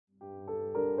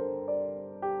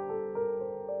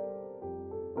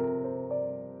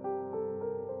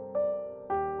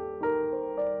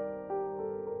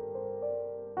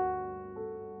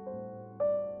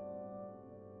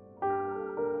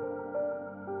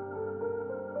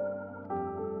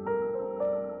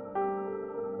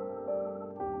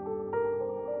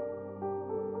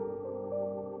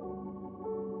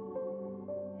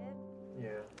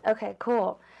Okay,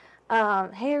 cool.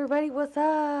 Hey everybody, what's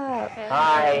up?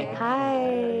 Hi.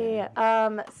 Hi.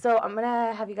 So I'm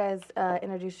gonna have you guys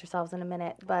introduce yourselves in a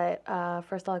minute, but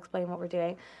first I'll explain what we're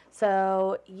doing.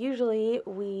 So usually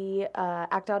we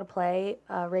act out a play,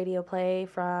 a radio play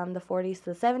from the 40s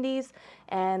to the 70s,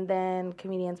 and then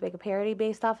comedians make a parody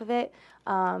based off of it.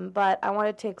 But I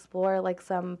wanted to explore like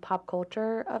some pop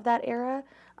culture of that era.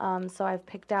 So I've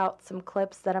picked out some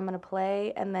clips that I'm going to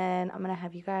play, and then I'm going to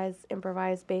have you guys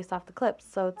improvise based off the clips.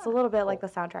 So it's a little bit like the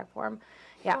soundtrack form.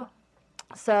 Yeah.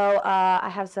 So I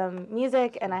have some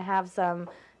music, and I have some,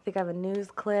 I think I have a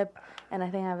news clip, and I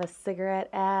think I have a cigarette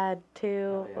ad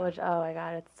too, which, oh my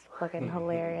God, it's fucking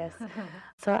hilarious.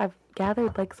 So I've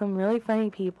gathered like some really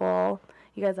funny people.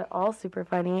 You guys are all super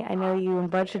funny. I know you in a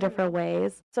bunch of different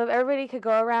ways. So if everybody could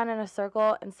go around in a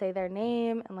circle and say their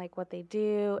name and like what they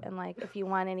do, and like if you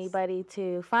want anybody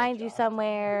to find you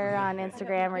somewhere on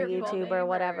Instagram or YouTube or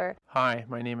whatever. Hi,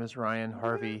 my name is Ryan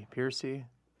Harvey Piercy.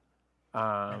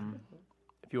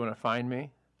 If you want to find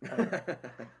me,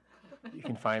 you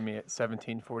can find me at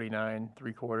 1749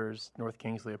 3/4 North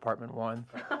Kingsley, Apartment 1.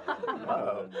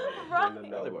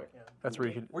 Right. That's where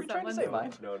you can. Were you trying to say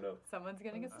mine? No. Someone's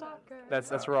getting a stalker.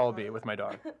 That's where I'll be with my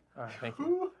dog. Thank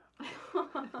you.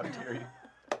 How dare you?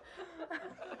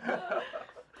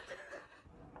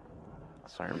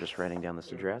 Sorry, I'm just writing down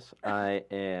this address. I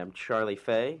am Charlie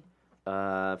Fay.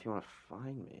 If you want to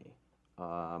find me,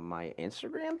 my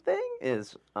Instagram thing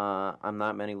is I'm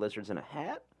Not Many Lizards in a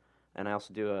Hat, and I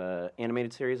also do a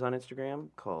animated series on Instagram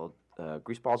called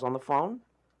Greaseballs on the Phone.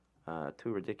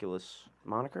 Two ridiculous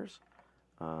monikers,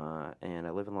 and I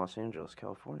live in Los Angeles,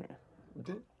 California.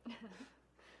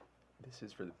 This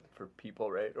is for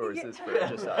people, right? Or is this for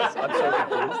just us? I'm so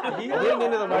confused. He leaned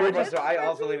into the microphone, so I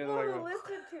also leaned into the People who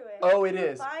microphone. listen to it. Oh, it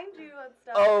is. Find you and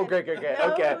stuff. Oh, and great. know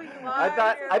Okay. who you I are,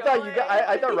 thought you're I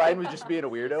thought going. Ryan was just being a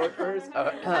weirdo at first.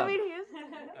 I mean,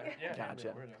 he's.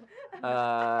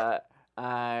 Gotcha.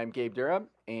 I'm Gabe Durham,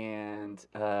 and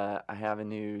I have a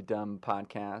new dumb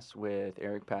podcast with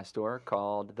Eric Pastor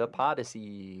called The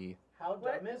Podyssey. How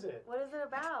dumb is it? What is it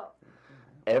about?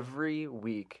 Every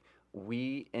week,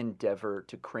 we endeavor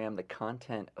to cram the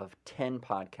content of 10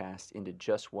 podcasts into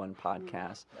just one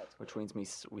podcast, which means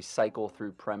we cycle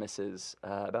through premises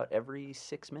about every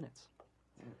 6 minutes.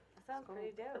 That sounds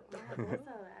pretty dope. I listen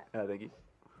to that. Thank you.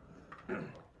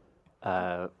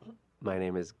 My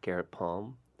name is Garrett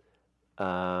Palm.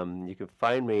 You can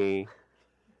find me.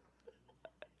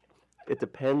 It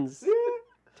depends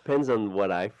on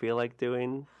what I feel like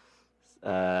doing.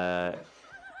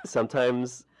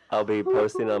 Sometimes I'll be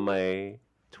posting on my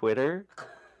Twitter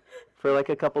for like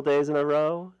a couple days in a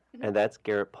row, and that's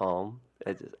Garrett Palm.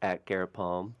 It's just at Garrett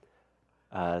Palm.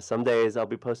 Some days I'll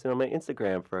be posting on my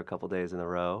Instagram for a couple days in a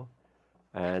row,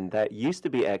 and that used to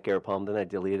be at Garrett Palm. Then I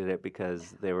deleted it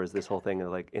because there was this whole thing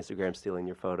of like Instagram stealing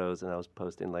your photos, and I was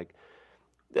posting like,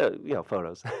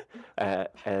 photos.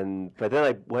 But then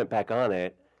I went back on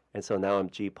it, and so now I'm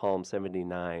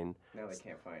GPalm79. Now they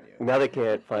can't find you. Now they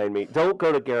can't find me. Don't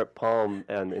go to Garrett Palm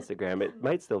on Instagram. It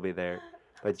might still be there.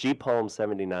 But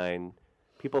GPalm79,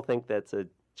 people think that's a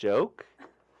joke.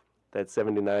 That's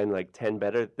 79, like 10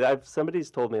 better.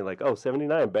 Somebody's told me like,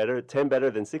 79 better, 10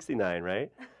 better than 69, right?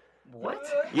 What?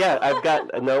 Yeah, I've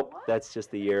got, nope, that's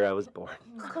just the year I was born.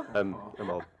 I'm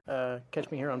old. Catch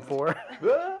me here on 4.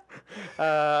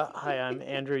 Hi, I'm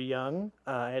Andrew Young.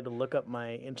 I had to look up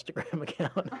my Instagram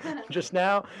account just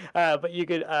now, but you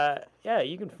could,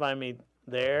 you can find me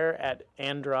there at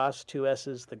Andros 2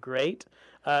 S's the Great.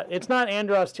 It's not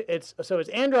Andros. It's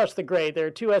Andros the Great. There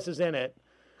are 2 S's in it.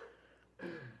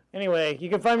 Anyway, you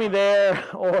can find me there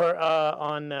or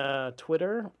on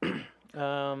Twitter.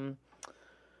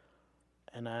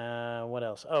 And what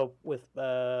else? Oh, with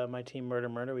my team Murder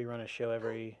Murder, we run a show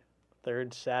every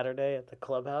third Saturday at the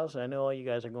Clubhouse. I know all you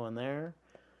guys are going there.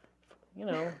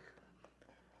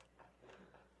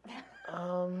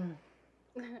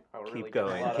 Keep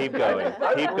going. Keep going.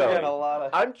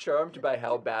 I'm charmed by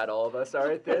how bad all of us are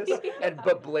at this,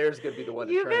 but Blair's gonna be the one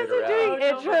to You turn guys it are around.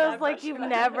 doing intros like you've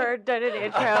never done an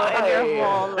intro in your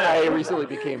whole life. I recently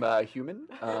became a human.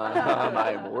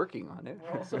 I'm working on it.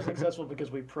 We're also successful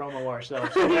because we promo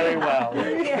ourselves very well.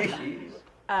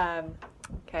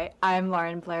 Okay, I'm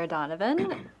Lauren Blair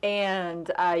Donovan, and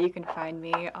you can find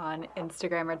me on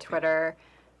Instagram or Twitter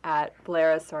at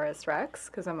Blairosaurus Rex,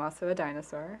 because I'm also a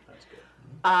dinosaur. That's good.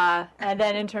 And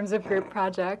then in terms of group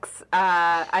projects,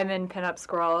 I'm in Pinup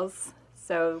Squirrels,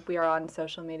 so we are on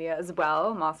social media as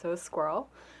well. I'm also a squirrel.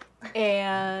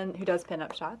 and who does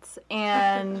pinup shots.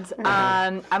 And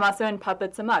I'm also in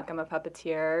Puppets Amok. I'm a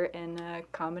puppeteer in a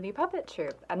comedy puppet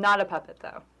troupe. I'm not a puppet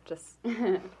though, just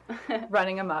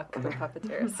running amok with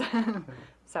puppeteers.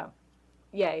 So,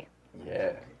 yay.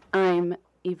 Yeah. I'm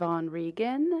Yvonne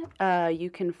Regan. You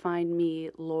can find me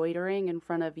loitering in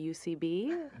front of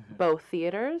UCB, both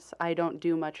theaters. I don't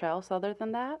do much else other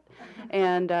than that.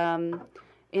 And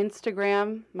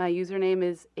Instagram, my username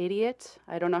is idiot.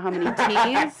 I don't know how many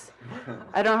T's.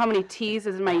 I don't know how many T's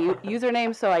is in my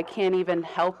username, so I can't even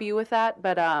help you with that.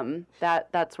 But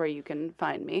that's where you can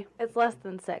find me. It's less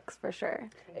than 6 for sure.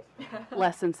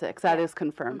 Less than 6. That is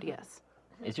confirmed. Yes.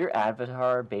 Is your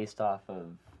avatar based off of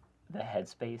the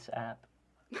Headspace app?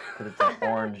 Because it's an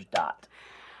orange dot.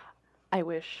 I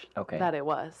wish Okay. that it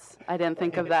was. I didn't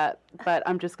think of that, but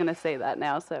I'm just gonna say that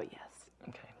now. So yes.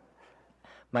 Okay.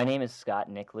 My name is Scott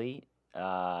Nickley.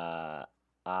 I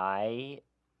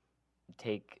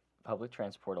take public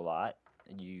transport a lot.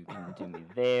 You can do me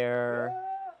there.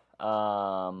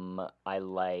 I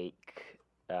like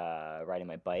riding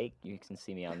my bike. You can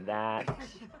see me on that.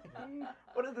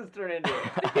 What did this turn into?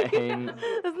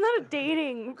 It's not a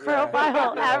dating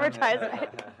profile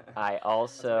advertisement. I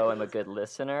also am a good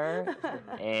listener,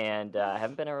 and I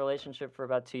haven't been in a relationship for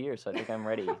about 2 years, so I think I'm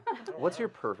ready. What's your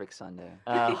perfect Sunday?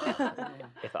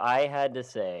 If I had to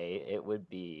say, it would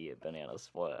be a banana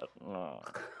split. Oh.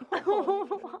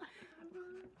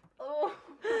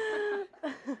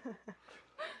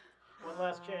 One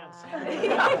last chance.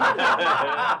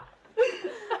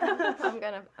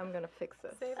 I'm gonna fix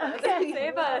this. Okay.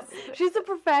 Save us. She's a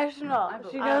professional.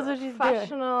 She knows what she's doing.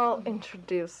 Professional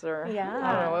introducer. Yeah.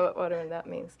 I don't know what that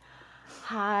means.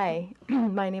 Hi,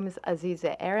 my name is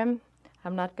Aziza Aram.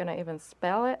 I'm not gonna even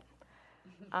spell it.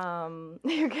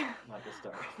 You can, Not the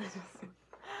start.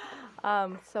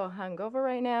 so hungover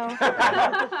right now.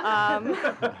 I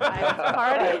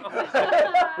party.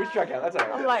 We struck out. That's all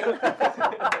right. I'm like,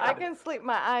 I can sleep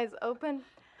my eyes open.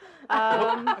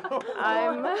 I'm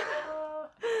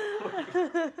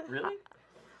Really?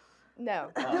 no,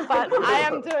 but I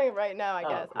am doing it right now. I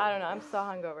guess I don't know. I'm so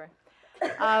hungover.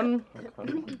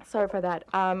 Sorry for that.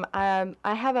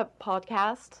 I have a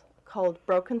podcast called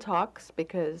Broken Talks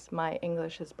because my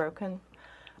English is broken.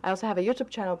 I also have a YouTube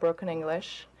channel, Broken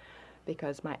English,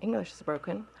 because my English is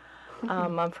broken.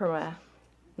 I'm from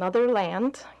another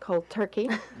land called Turkey.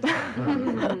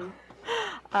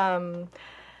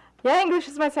 Yeah, English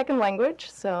is my second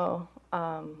language, so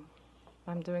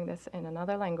I'm doing this in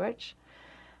another language.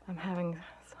 I'm having a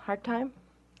hard time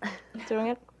doing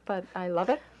it, but I love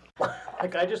it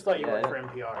Like, I just thought you worked for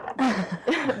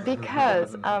NPR.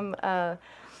 because I'm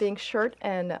being short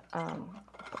and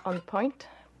on point.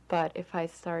 But if I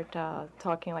start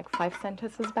talking like 5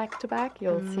 sentences back to back,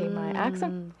 you'll see my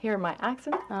accent, hear my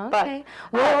accent. Okay.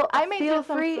 But Well, I may feel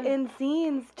do free something- in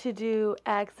scenes to do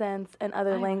accents and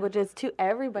other languages to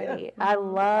everybody. I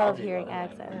love hearing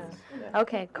accents.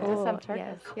 Okay, cool. some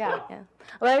Turkish. Yes. Yeah. Yeah.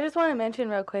 Well, I just want to mention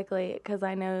real quickly, because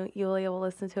I know Yulia will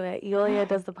listen to it. Yulia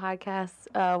does the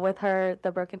podcast with her,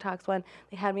 the Broken Talks one.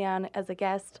 They had me on as a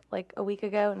guest like a week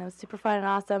ago, and it was super fun and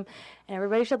awesome. And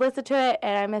everybody should listen to it.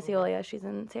 And I miss Yulia. She's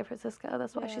in San Francisco.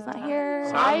 That's why she's not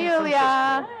here. Hi,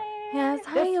 Yulia. Yes,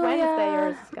 hi, This Yulia. Wednesday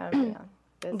yours is going to be on.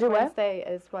 This Do what? Wednesday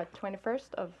is what,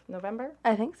 21st of November?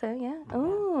 I think so, yeah.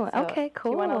 Ooh, So okay,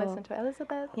 cool. Do you want to listen to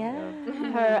Elizabeth? Yeah.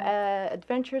 Her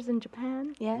adventures in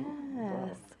Japan. Yes.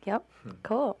 Yep.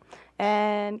 Cool.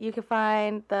 And you can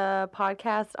find the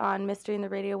podcast on Mystery in the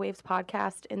Radio Waves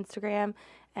podcast Instagram,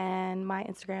 and my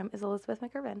Instagram is Elizabeth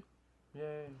McIrvin.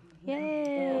 Yay.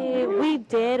 Yay! We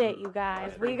did it, you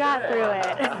guys. We got through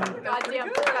it. Goddamn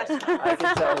professional. I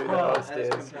can tell who the Well, host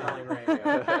is.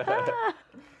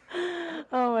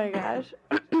 Oh my gosh.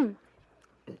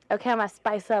 Okay, I'm gonna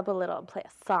spice up a little and play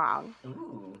a song.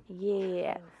 Ooh.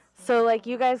 Yeah. So like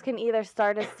you guys can either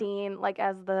start a scene like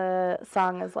as the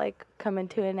song is like coming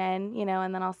to an end, you know,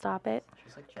 and then I'll stop it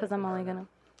She's like because I'm only gonna.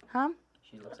 Huh?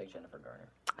 She looks like Jennifer Garner.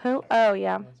 Who? Oh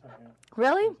yeah.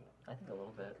 Really? I think a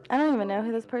little bit. I don't even know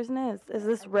who this person is. Is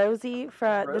this Rosie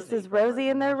from? This is Rosie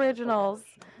in the Originals.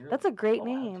 That's a great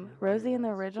name. Rosie in the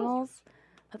Originals.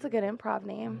 That's a good improv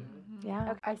name.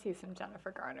 Yeah. I see some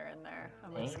Jennifer Garner in there.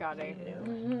 I'm like Scotty.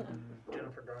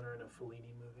 Jennifer Garner in a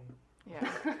Fellini movie. Yeah.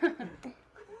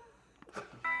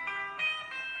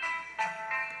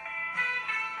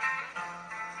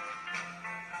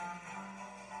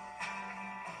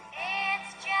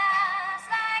 It's just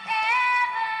like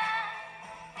heaven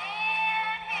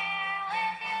being here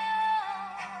with you.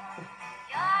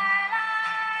 You're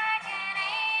like an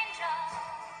angel,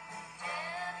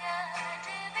 too good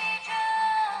to be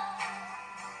true.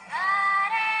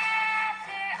 But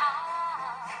after all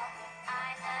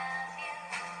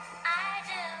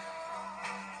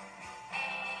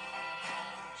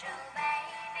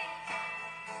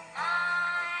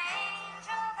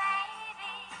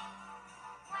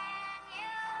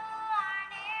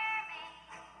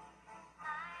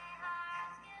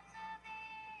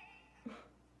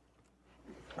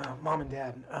Mom and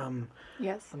Dad,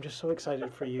 Yes. I'm just so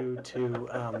excited for you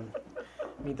to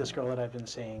meet this girl that I've been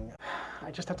seeing.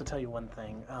 I just have to tell you one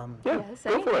thing. Yeah, Yes,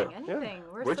 go for it. anything, Yeah. anything.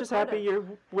 We're just happy supportive.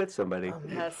 you're with somebody.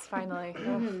 Yes, finally.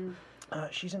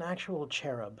 She's an actual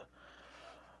cherub.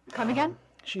 Come again?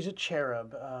 She's a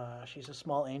cherub. She's a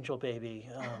small angel baby.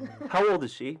 How old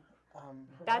is she?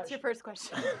 That's your first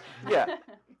question. Yeah.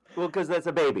 Well, because that's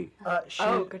a baby.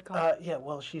 Oh, good call. Yeah,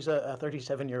 well, she's a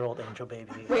 37-year-old angel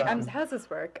baby. Wait, how's this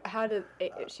work?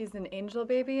 She's an angel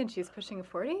baby and she's pushing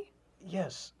 40?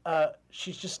 Yes,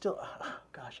 she's just still.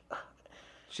 Gosh.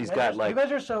 She's You guys got are- like.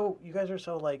 You guys are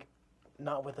so like,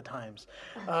 not with the times.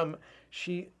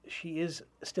 She is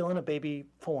still in a baby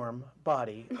form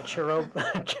body, a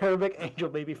cherubic angel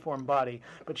baby form body,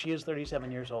 but she is 37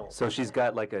 years old. So she's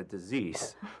got like a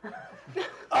disease.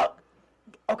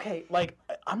 Okay, like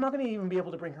I'm not gonna even be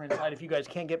able to bring her inside if you guys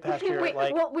can't get past your Wait,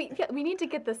 like. well, we need to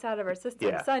get this out of our system.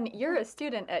 Yeah. Son, you're a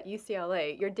student at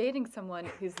UCLA. You're dating someone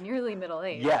who's nearly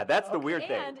middle-aged. Yeah, that's the weird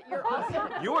thing. And you're also...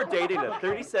 You are dating a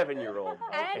 37-year-old,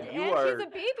 And you she's are a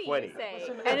baby, 20. you say.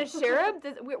 And a cherub?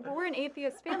 We're an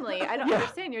atheist family. I don't Yeah.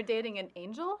 understand. You're dating an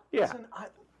angel? Yeah. Listen,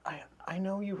 I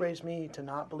know you raised me to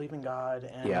not believe in God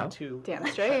and Yeah. to Damn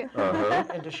straight. Uh-huh.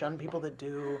 and to shun people that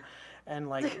do, and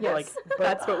like Yes, like. But,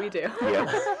 that's what we do.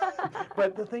 Yeah.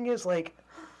 But the thing is, like,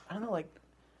 I don't know, like,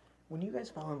 when you guys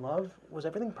fell in love, was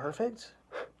everything perfect?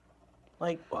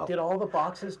 Like, did all the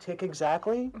boxes tick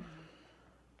exactly?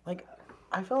 Like,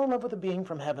 I fell in love with a being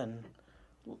from heaven,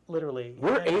 literally.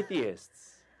 We're and atheists.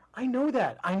 I know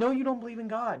that. I know you don't believe in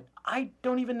God. I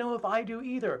don't even know if I do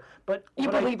either. But You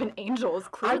what believe in angels,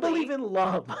 clearly. I believe in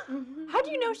love. How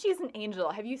do you know she's an angel?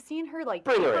 Have you seen her, like,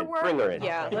 Bring her in, paperwork? bring her in.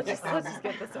 Yeah, let's just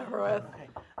get this over with. Okay.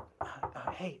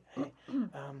 Hey,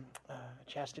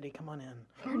 Chastity, come on in.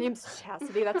 Her name's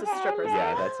Chastity. That's a stripper's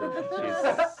Yeah, name. that's a.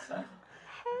 She's.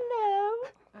 Hello.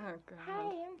 Oh, God. Hi,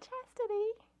 I'm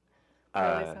Chastity Really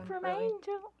Uh, sounds from really-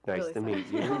 Angel. nice Really to sorry. meet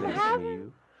you. Nice to meet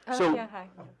you. Oh, So, yeah, hi.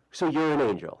 so you're an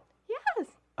angel Yes,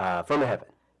 from heaven.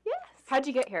 yes. How'd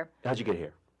you get here? How'd you get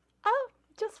here? Oh,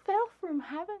 just fell from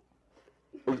heaven.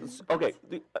 Okay,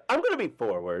 I'm gonna be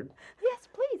forward. Yes,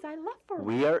 please. I love for.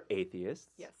 We are atheists.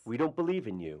 Yes. We don't believe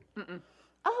in you,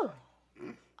 Oh,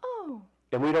 oh.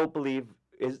 and we don't believe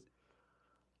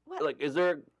What? like is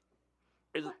there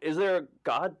a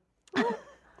God?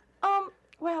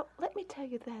 Well, let me tell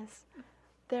you this.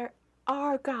 There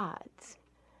are gods.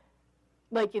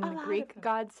 Like in A the lot Greek of them.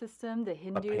 god system, the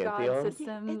Hindu god pantheon?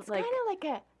 system? It's like, kind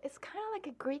of like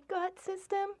a Greek god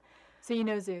system. so you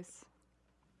know Zeus?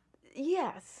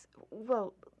 Yes.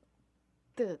 Well,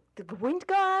 the wind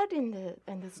god and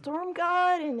the storm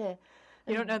god and the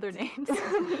You don't know their names?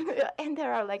 and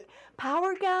there are like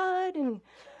power god and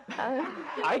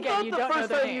I Again, thought you the don't know first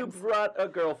their time you names. brought a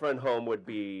girlfriend home would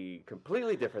be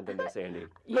completely different than this, Andy.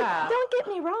 Yeah. don't get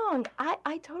me wrong.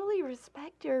 I totally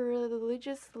respect your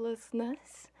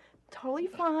religiousness. Totally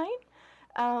fine.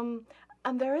 I'm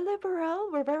very liberal.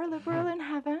 We're very liberal in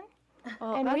heaven.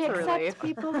 Well, and that's we a accept relief.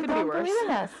 people who Could be don't worse. believe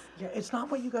in us. Yeah, it's not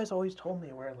what you guys always told me,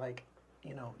 where like,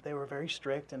 you know, they were very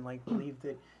strict and like believed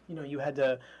that, you know, you had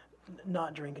to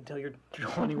not drink until you're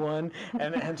 21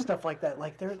 and stuff like that.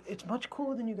 Like, it's much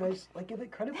cooler than you guys like give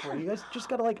it credit for. You guys just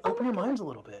gotta like open your minds a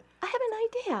little bit. I have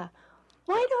an idea.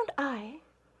 Why don't I,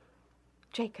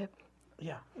 Jacob?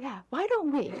 Yeah. Yeah. Why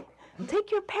don't we take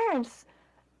your parents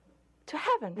to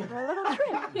heaven for a little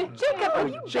trip? Jacob, have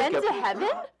you been Jacob. to heaven?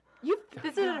 You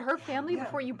visited her family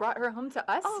before you brought her home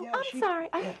to us? Oh, Yeah, I'm she- sorry.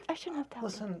 yeah. I shouldn't have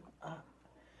told you. Listen,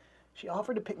 she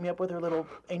offered to pick me up with her little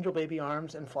angel baby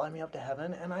arms and fly me up to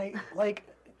heaven, and I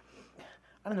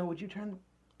don't know. Would you turn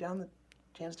down the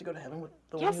chance to go to heaven with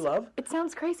the one Yes, you love? it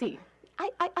sounds crazy.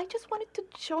 I just wanted to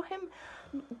show him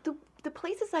the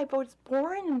places I was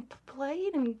born and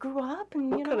played and grew up and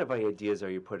What you know. kind of ideas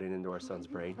are you putting into our son's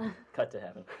brain? Cut to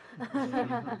heaven.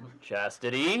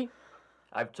 Chastity,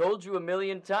 I've told you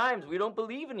 1,000,000 times we don't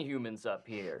believe in humans up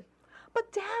here.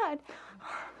 But Dad,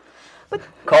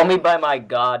 Call me by my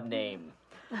god name,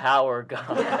 Power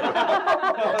God.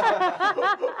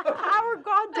 Power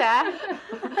God,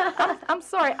 Dad. I'm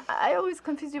sorry. I always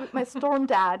confuse you with my storm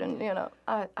dad, and you know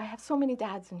I have so many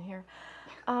dads in here.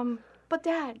 But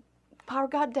Dad, Power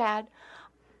God, Dad.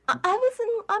 I'm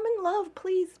in love.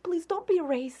 Please don't be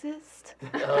racist.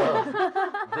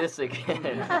 Oh, this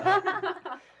again.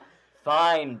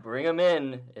 Fine, bring him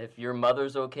in if your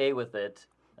mother's okay with it.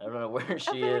 I don't know where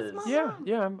she where's is. Mom?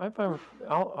 Yeah, I'm fine with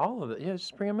all of it. Yeah,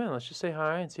 just bring them in. Let's just say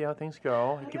hi and see how things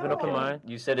go. Keep an open know. mind.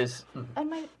 You said his And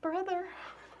my brother.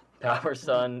 power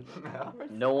son.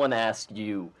 No one asked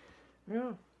you.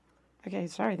 Yeah. Okay,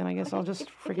 sorry, then I guess I'll just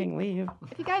freaking leave.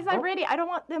 If you guys aren't ready, I don't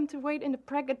want them to wait in the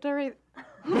purgatory.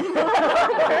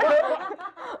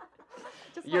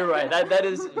 You're right. That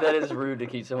is rude to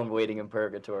keep someone waiting in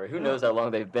purgatory. Who knows how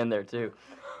long they've been there too?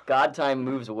 God time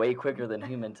moves way quicker than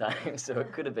human time, so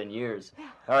it could have been years.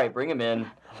 All right, bring him in.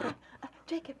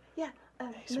 Jacob, yeah,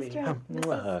 sweetie. Mr. and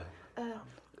Mrs.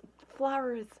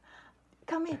 Flowers,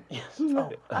 come in. Yes.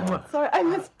 Sorry, I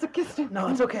missed the kissing. No,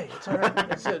 it's okay. It's all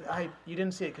right. It's good. You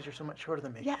didn't see it because you're so much shorter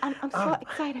than me. Yeah, I'm so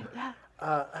excited. Yeah.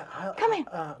 Come in.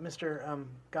 Mr.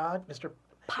 God, Mr.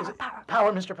 Power.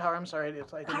 Power, Mr. Power. I'm sorry. I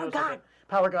didn't know it was God. okay.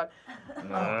 Power God. Oh,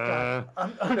 God.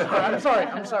 I'm sorry.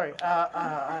 I'm sorry.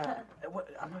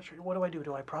 I'm not sure. What do I do?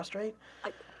 Do I prostrate?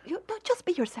 You don't just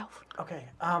be yourself. Okay.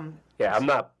 Yeah,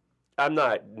 I'm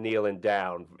not kneeling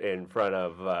down in front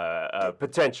of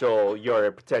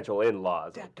your potential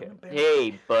in-laws. Dad, don't embarrass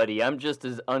Hey, buddy, I'm just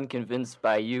as unconvinced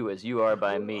by you as you are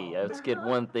by me. Let's get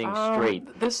one thing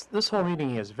straight. This whole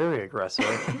meeting is very aggressive.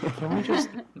 Can we just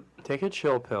take a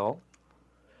chill pill?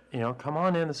 You know, come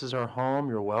on in. This is our home.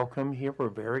 You're welcome here. We're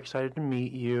very excited to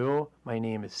meet you. My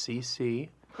name is Cece.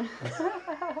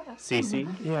 Cece?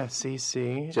 Yeah,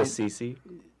 Cece. Just Cece?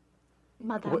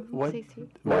 Madame What? Cece.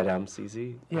 Madame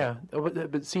Cece? Yeah, but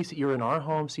Cece, you're in our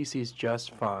home. Cece's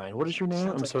just fine. What is your name?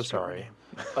 Sounds I'm like so a stripper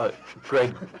sorry.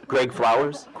 name. Greg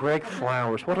Flowers? Greg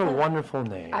Flowers. What a wonderful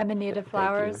name. I'm Anita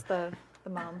Flowers, the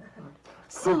mom.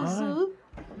 Susie,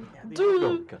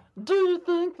 Yeah, do you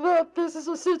think that this is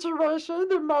a situation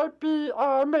that might be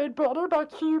made better by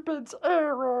Cupid's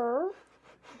error?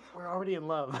 we're already in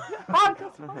love.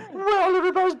 Well,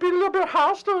 everybody's being a little bit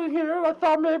hostile in here, and I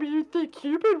thought maybe you'd think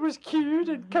Cupid was cute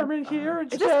and come in here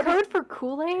Is instead this of... code for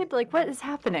Kool-Aid? Like, what is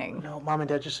happening? No, Mom and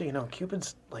Dad, just so you know,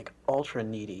 Cupid's like ultra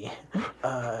needy.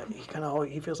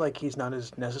 He feels like he's not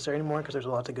as necessary anymore because there's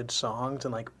lots of good songs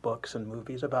and like books and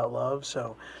movies about love.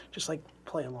 So just like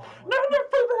play along. None of you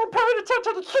people are paying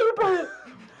attention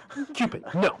to Cupid! Cupid,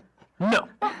 no.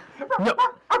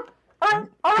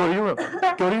 Go to your room.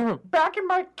 Go to your room. Back in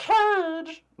my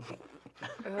cage!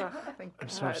 I'm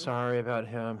so sorry about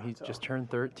him. He's just turned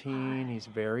 13. He's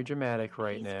very dramatic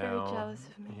right He's now. very jealous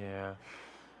of me. Yeah.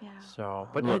 Yeah. So,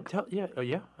 but Look.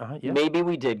 yeah. Maybe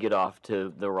we did get off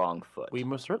to the wrong foot. We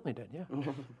most certainly did. Yeah.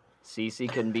 Cece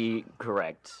can be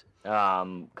correct.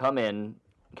 Come in.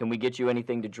 Can we get you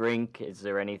anything to drink? Is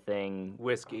there anything?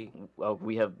 Whiskey. Well,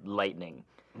 we have lightning.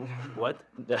 What?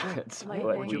 That's Lightning.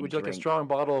 what Would we you like a drink. strong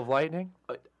bottle of lightning?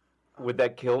 Would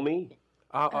that kill me?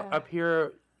 Up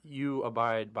here, you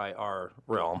abide by our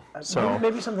realm. So So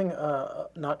maybe something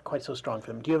not quite so strong for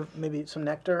them. Do you have maybe some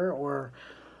nectar or?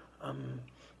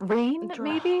 Rain,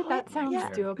 maybe? That What? sounds Yeah.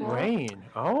 doable. rain.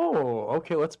 Oh,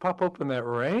 okay. Let's pop open that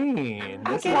rain.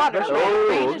 It's water. Oh,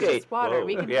 Rain is okay. just water. Whoa.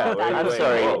 We can Yeah, put that I'm in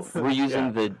sorry. bottles. We're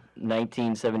using the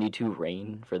 1972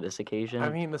 rain for this occasion. I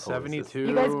mean, the 72.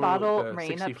 You guys bottle the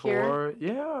rain up 64.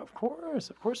 Yeah, of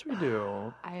course we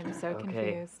do. I am so Okay.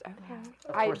 confused. Okay.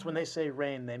 Of course, when they say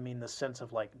rain, they mean the sense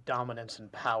of like dominance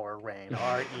and power. Rain.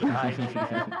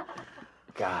 REIGN.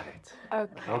 Got it.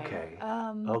 Okay.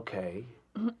 Okay.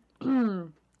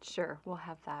 Sure, we'll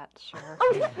have that. Sure.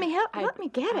 Oh, let me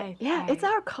get it. I- Yeah, it's I-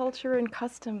 our culture and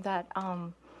custom that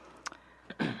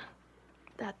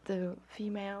that the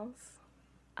females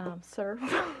serve.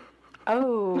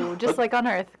 Oh, just like on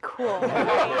Earth. Cool. Oh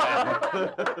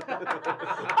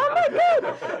my God!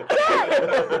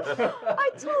 Dad! I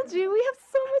told you we have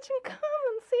so much in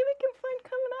common. See, we can find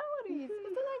commonalities.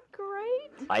 Isn't that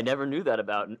great? I never knew that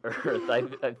about Earth.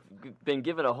 I've been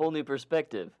given a whole new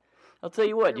perspective. I'll tell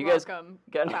you what, You're you guys welcome,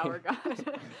 got any- Power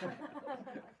God.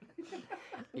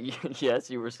 Yes,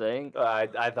 you were saying? I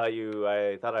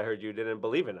thought I heard you didn't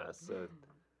believe in us.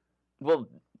 Well,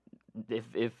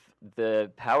 if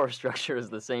the power structure is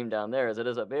the same down there as it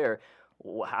is up here,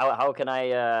 how can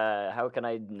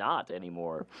I not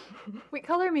anymore? Wait,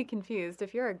 color me confused.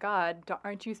 If you're a god,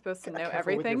 aren't you supposed to know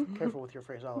everything? Careful with your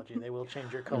phraseology. They will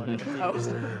change your color.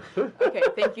 Oh. Okay,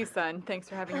 thank you, son. Thanks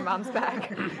for having your mom's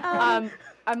back. I'm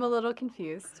a little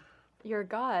confused. You're a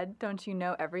god, don't you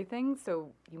know everything?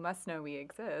 So you must know we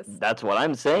exist. That's what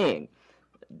I'm saying.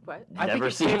 What? I think Never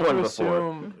it's seen safe one to before.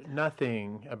 assume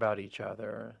nothing about each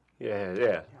other.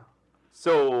 Yeah.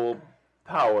 So,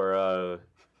 power,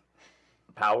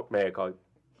 may I call it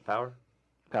power?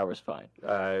 Power's fine.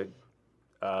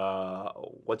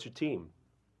 What's your team?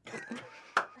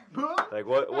 Like,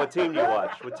 what team you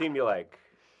watch? What team you like?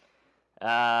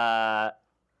 I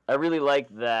really like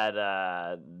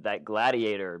that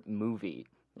Gladiator movie.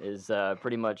 Is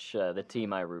pretty much the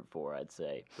team I root for, I'd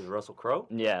say. Is it Russell Crowe?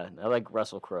 Yeah, I like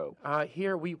Russell Crowe.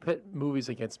 Here we pit movies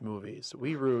against movies.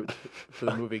 We root for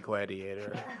the movie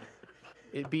Gladiator.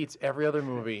 It beats every other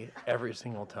movie every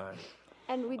single time.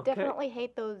 And we definitely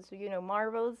hate those,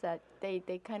 Marvels that they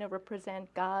kind of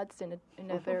represent gods in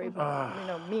a very,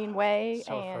 mean way.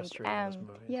 So and frustrating, those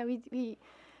movies. yeah,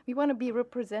 we want to be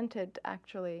represented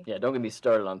actually. Yeah, don't get me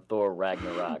started on Thor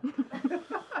Ragnarok.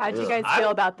 How'd you guys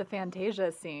feel about the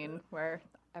Fantasia scene where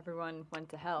everyone went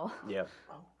to hell? Yeah.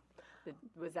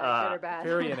 Was that good or bad?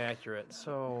 Very inaccurate.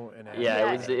 So inaccurate.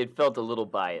 Yeah, it felt a little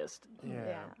biased.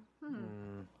 Yeah.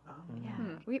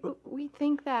 Yeah. We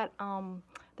think that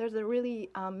there's a really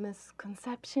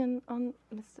misconception on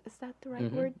is that the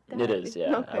right word? It is,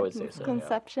 yeah. Okay. I would say so. Yeah.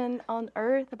 Misconception on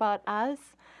Earth about us,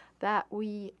 that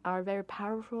we are very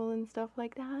powerful and stuff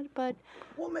like that. But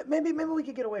Well, maybe we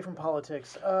could get away from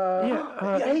politics.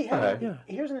 Yeah.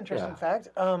 Here's an interesting fact.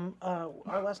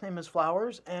 Our last name is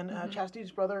Flowers, and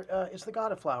Chastity's brother is the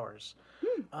god of flowers.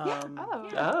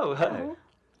 Oh, hey.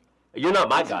 You're not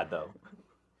my god, though.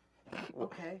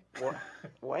 Okay.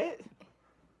 What?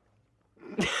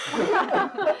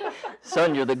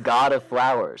 Son, you're the god of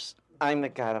flowers. I'm the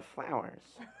god of flowers.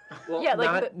 Well, Yeah,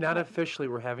 like not officially.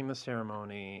 We're having the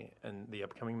ceremony in the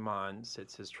upcoming months.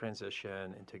 It's his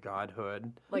transition into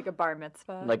godhood. Like a bar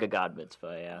mitzvah? Like a god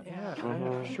mitzvah, yeah. Yeah,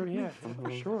 for sure. Yeah,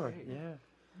 for sure. Yeah.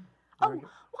 why don't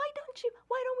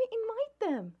we invite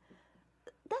them?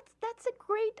 That's a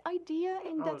great idea,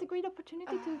 and that's a great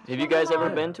opportunity to. Have you guys ever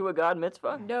been to a god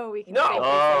mitzvah? No, we can No. safely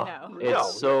Oh, say no.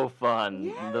 it's so fun.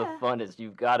 The Yeah. fun is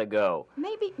you've got to go.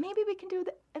 Maybe we can do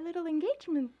a little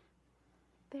engagement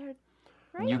there,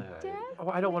 right, You- Dad? Oh,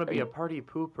 I don't want to be a party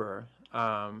pooper,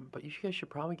 but you guys should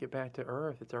probably get back to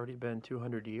Earth. It's already been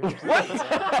 200 years. What?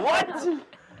 What?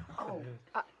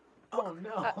 Oh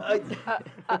no.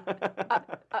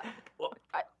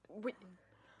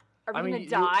 Are we I mean, gonna you-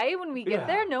 die when we get yeah.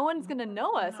 there? No one's gonna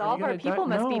know us. All of you're our gonna die- people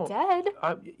must be no. dead.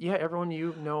 Yeah, everyone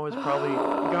you know is probably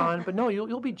gone, but no,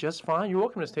 you'll be just fine. You're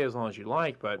welcome to stay as long as you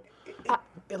like, but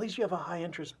At least you have a high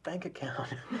interest bank account.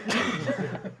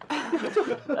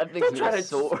 That thing's Try to gonna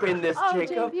soar. spin this, Oh,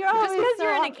 Jacob. Jabe, you're Just always because so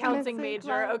you're an accounting optimistic, major,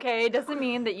 love. okay, doesn't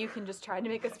mean that you can just try to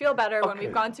make us feel better when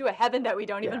we've gone to a heaven that we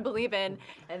don't even believe in,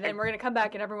 and then we're gonna come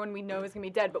back and everyone we know is gonna be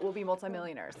dead, but we'll be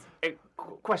multimillionaires. Hey,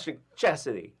 question,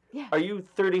 Chastity. Yeah. Are you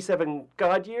 37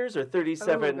 God years or Oh,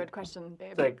 37? good question,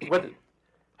 babe. Like what?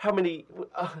 How many?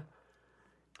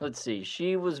 Let's see.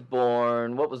 She was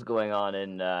born. What was going on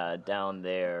in down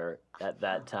there at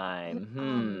that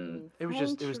time? it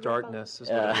was darkness. Is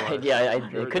what Uh, it was. yeah, I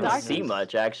Pure couldn't see darkness.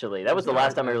 much actually. That was the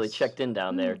last time I really checked in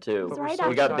down there too. But we're right so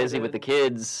We got busy excited. with the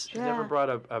kids. She's never brought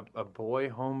a boy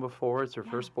home before. It's her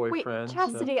first Wait, boyfriend. so-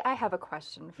 Chastity, I have a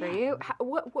question for you.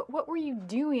 What were you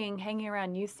doing hanging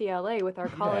around UCLA with our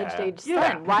college-age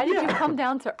Yeah. son? Why did you come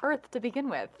down to Earth to begin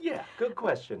with? Yeah, good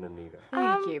question, Anita.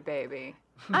 Thank you, baby.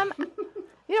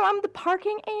 I'm the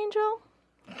parking angel.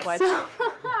 What?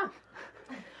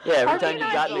 Yeah, every Are time we you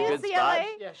not got in a good spot. UCLA?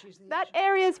 Yeah, she's the That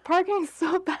area's parking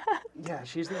so bad. Yeah,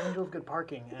 she's the angel of good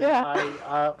parking. And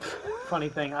Yeah. Funny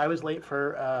thing, I was late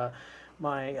for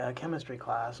my chemistry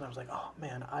class, and I was like, oh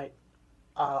man,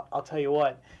 I'll tell you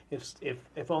what,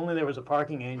 if only there was a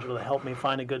parking angel to help me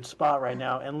find a good spot right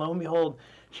now. And lo and behold,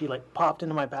 she like popped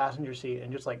into my passenger seat and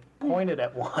just like pointed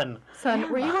at one. Son,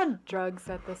 were you on drugs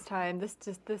at this time? This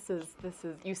is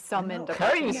you summoned a How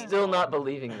are you parking still not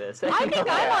believing this? I think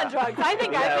I'm on drugs. I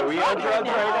think Yeah, I'm are we on drugs right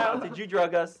now? Did you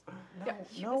drug us?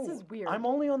 No, This is weird. I'm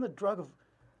only on the drug of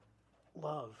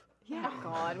love. Yeah,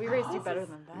 God, we raised you better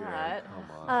than that.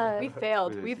 Come on. We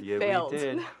failed. We've Yeah, failed. We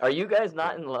did. Are you guys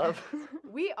not in love?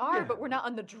 We are, but we're not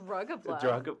on the drug of The love.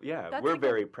 drug, yeah, That's we're like a-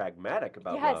 very pragmatic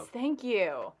about Yes, love. thank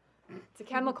you. It's a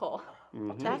chemical.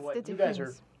 That's What, the you guys are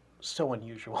difference. so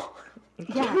unusual.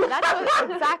 Yeah, that's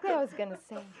exactly what I was gonna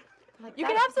say. Like You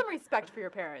can have some respect for your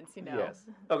parents, you know. Yes.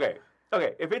 Okay.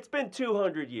 Okay. If it's been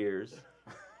 200 years,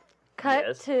 Cut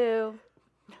Yes. to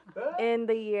in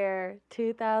the year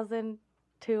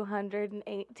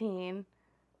 2218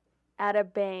 at a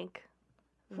bank.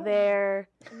 Their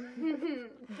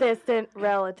distant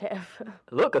relative.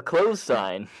 Look, a close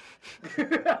sign.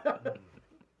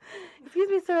 Excuse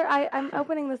me, sir. I'm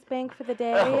opening this bank for the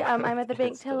day. I'm at the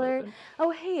bank It's still teller. open.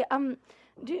 Oh, hey.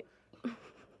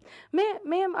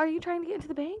 Ma'am, are you trying to get into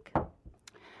the bank?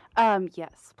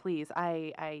 Yes, please.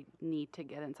 I need to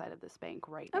get inside of this bank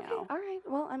right Okay, now. all right.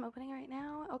 Well, I'm opening right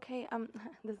now. Okay,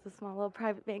 this is a small little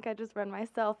private bank. I just run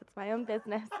myself. It's my own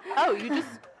business. Oh, you just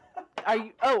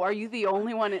are you the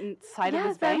only one inside of Yes,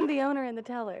 this bank? I'm the owner and the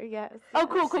teller. Yes. Oh,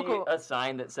 cool. See a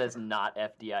sign that says not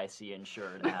FDIC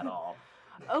insured at all.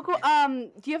 Oh, cool.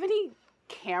 Do you have any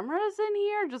cameras in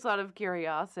here? Just out of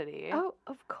curiosity. Oh,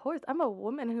 of course. I'm a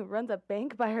woman who runs a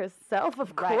bank by herself.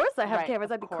 Of Right, course I have right,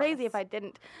 cameras. of I'd be crazy if course. I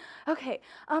didn't. Okay.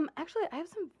 Actually, I have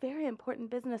some very important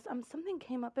business. Something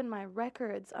came up in my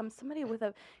records. Somebody with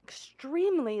a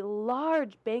extremely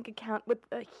large bank account with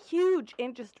a huge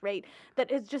interest rate that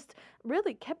has just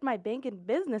really kept my bank in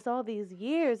business all these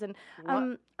years. And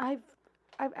I've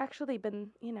actually been,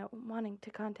 wanting to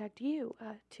contact you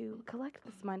to collect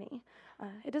this money.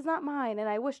 It is not mine, and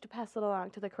I wish to pass it along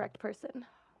to the correct person.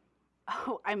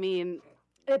 Oh, I mean,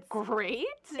 It's great.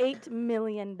 $8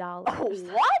 million.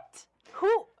 What?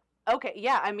 Who? Okay,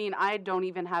 yeah. I mean, I don't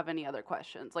even have any other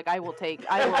questions. Like, I will take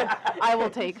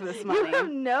this money. You have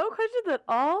no questions at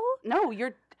all? No,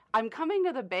 I'm coming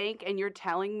to the bank and you're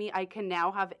telling me I can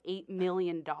now have $8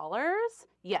 million?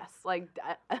 Yes, like,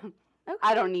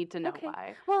 I don't need to know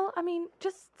why. Well, I mean,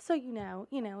 just so you know,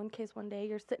 in case one day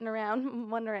you're sitting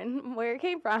around wondering where it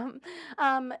came from,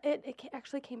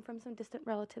 actually came from some distant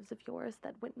relatives of yours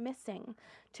that went missing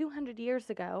 200 years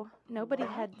ago. Nobody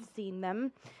had seen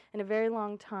them in a very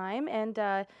long time, and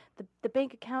the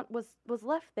bank account was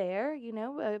left there,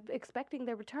 expecting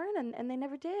their return, and they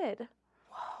never did.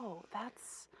 Whoa,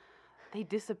 they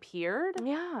disappeared?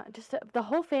 Yeah, just the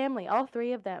whole family, all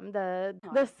three of them, the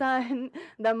son,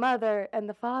 the mother, and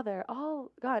the father,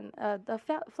 all gone. The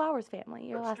Flowers family,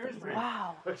 your last name.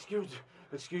 Wow. Excuse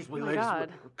me, my ladies. God.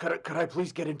 Could I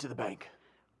please get into the bank?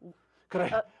 Could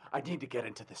I? I need to get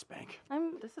into this bank.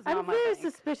 This is I'm not my very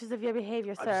bank. suspicious of your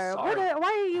behavior, I'm sir. sorry, Why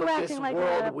are you but acting this like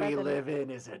world that? we live in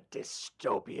is a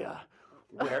dystopia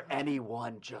where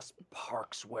anyone just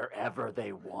parks wherever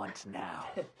they want now.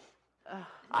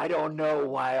 I don't know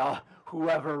why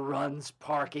whoever runs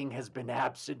parking has been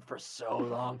absent for so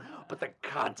long, but the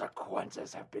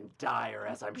consequences have been dire,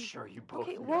 as I'm sure you both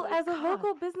Okay, know. well, as a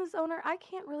local business owner, I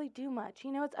can't really do much.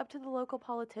 It's up to the local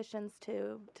politicians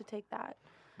to take that.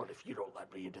 But if you don't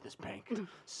let me into this bank,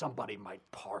 somebody might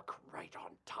park right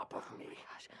on top of me.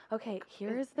 Gosh. Okay,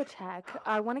 here's the check.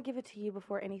 I want to give it to you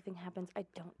before anything happens. I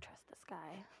don't trust this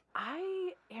guy.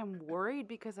 I am worried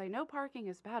because I know parking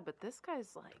is bad, but this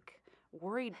guy's like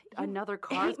worried another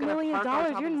car's $8 gonna million. park on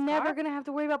top You're of his never car? gonna have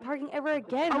to worry about parking ever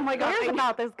again. Oh my God, Who cares I know.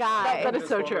 about this guy? That is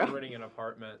so true. Renting an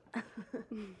apartment.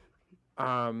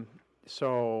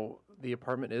 So the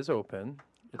apartment is open.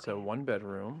 It's a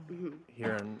 1-bedroom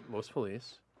here in Los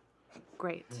Feliz.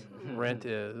 Great. Rent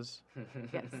is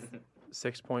Yes.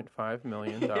 $6.5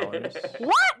 million.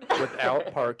 What?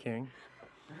 Without parking.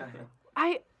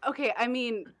 I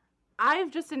mean,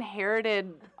 I've just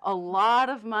inherited a lot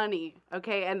of money,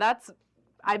 okay? And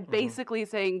I'm basically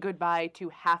saying goodbye to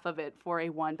half of it for a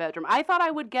 1-bedroom. I thought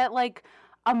I would get like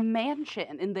a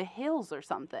mansion in the hills or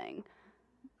something.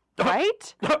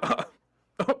 Right?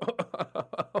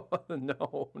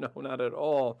 No, not at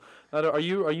all. Are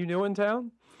you new in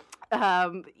town?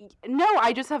 No,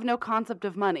 I just have no concept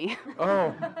of money.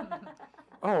 Oh,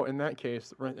 in that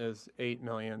case, rent is $8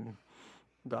 million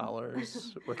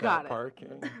without Got it.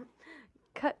 parking.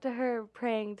 Cut to her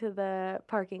praying to the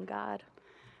parking god.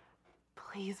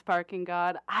 Please, parking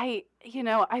god. I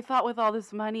thought with all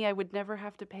this money I would never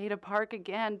have to pay to park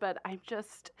again, but I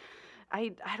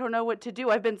don't know what to do.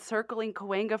 I've been circling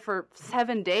Cahuenga for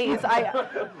 7 days.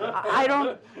 I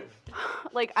don't,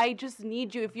 I just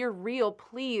need you. If you're real,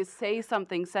 please say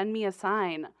something. Send me a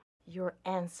sign. Your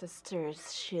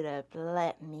ancestors should have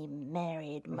let me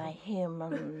marry my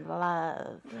human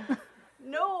love.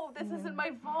 No, this isn't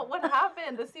my fault. What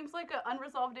happened? This seems like an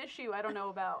unresolved issue I don't know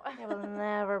about. It will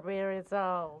never be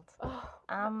resolved.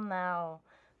 I'm now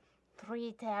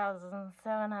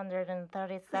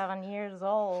 3,737 years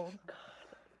old.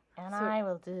 And I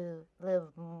will live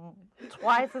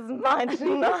twice as much.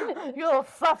 You'll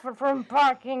suffer from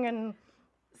parking and...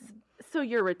 So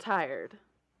you're retired?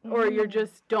 Or you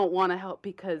just don't want to help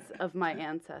because of my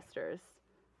ancestors?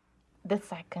 The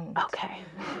second. Okay.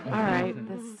 All right.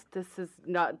 This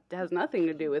has nothing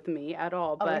to do with me at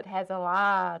all, Oh, but it has a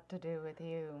lot to do with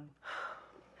you.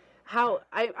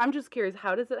 I'm just curious,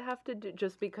 how does it have to do,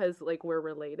 just because we're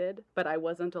related, but I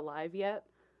wasn't alive yet?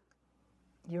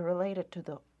 You're related to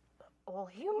the whole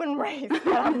human race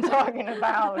that I'm talking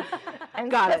about.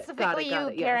 And specifically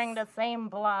you carrying the same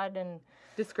blood and...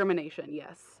 Discrimination,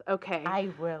 yes. Okay. I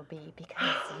will be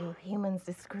because you humans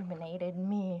discriminated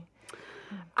me.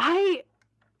 I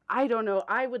don't know.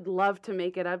 I would love to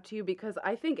make it up to you because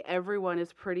I think everyone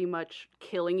is pretty much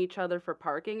killing each other for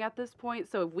parking at this point.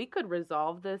 So if we could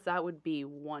resolve this, that would be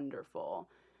wonderful.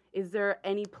 Is there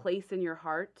any place in your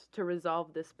heart to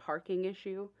resolve this parking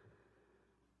issue?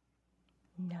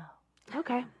 No.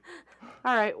 Okay.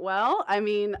 All right. Well, I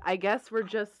mean, I guess we're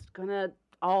just gonna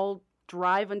all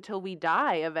drive until we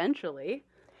die eventually.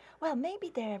 Well,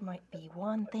 maybe there might be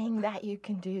one thing that you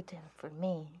can do for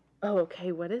me. Oh,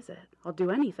 okay, what is it? I'll do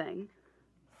anything.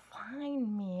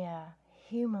 Find me a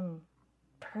human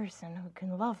person who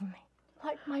can love me.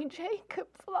 Like my Jacob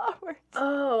Flowers.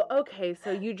 Oh, okay.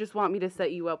 So you just want me to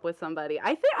set you up with somebody?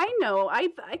 I think I know. I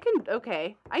can.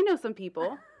 Okay, I know some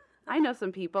people.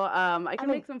 I can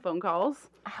make some phone calls.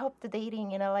 I hope the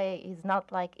dating in LA is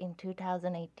not like in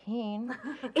 2018.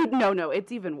 No,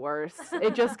 it's even worse.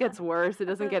 It just gets worse. It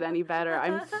doesn't get any better.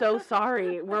 I'm so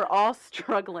sorry. We're all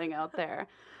struggling out there.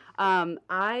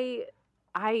 I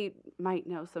might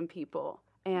know some people,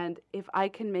 and if I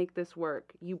can make this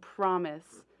work, you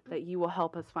promise that you will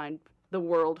help us find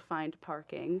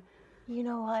parking. You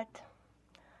know what?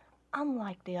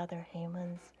 Unlike the other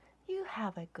humans, you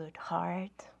have a good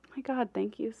heart. My God,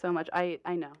 thank you so much. I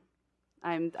know.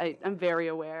 I'm very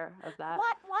aware of that.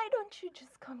 Why don't you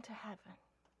just come to heaven?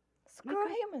 Screw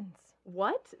humans.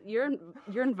 What? You're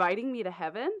inviting me to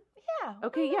heaven? Yeah.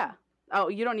 Okay, yeah. Oh,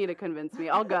 you don't need to convince me.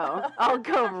 I'll go. I'll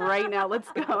go right now.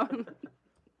 Let's go.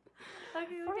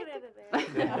 Okay, we can edit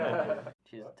it.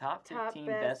 She's top 15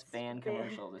 best band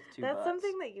commercials. It's $2. That's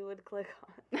something that you would click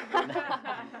on.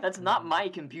 That's not my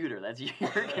computer. That's your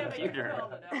computer.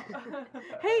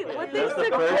 Hey, what they That's the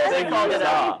first thing you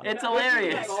saw. It's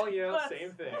hilarious.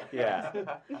 Same thing. Yeah.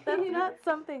 That's not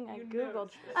something I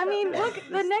googled. I mean, look,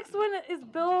 the next one is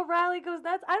Bill O'Reilly Goes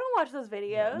Nuts. I don't watch those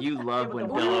videos. You love when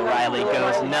Bill O'Reilly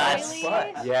goes nuts.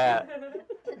 Yeah.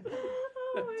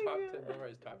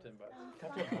 Top 10 bucks.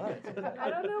 I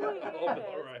don't know what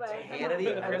year it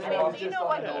is, but Hannity, Do you know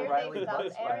what year they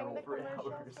stopped airing the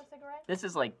commercials for cigarettes? This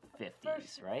is like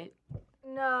 50s, right?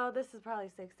 no, this is probably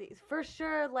 60s. For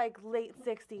sure, like late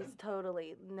 60s,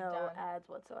 totally. No Done. ads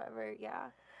whatsoever, yeah.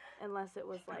 Unless it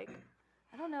was like,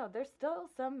 I don't know, there's still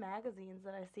some magazines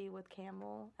that I see with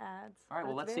Camel ads. All right,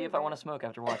 well, That's let's see very if I want rare. to smoke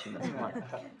after watching this. Come on.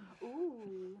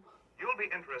 Ooh. You'll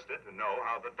be interested to know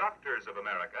how the doctors of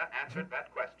America answered that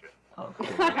question. Oh.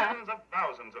 Tens of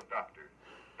thousands of doctors.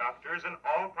 Doctors in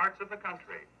all parts of the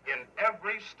country, in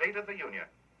every state of the union.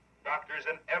 Doctors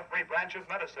in every branch of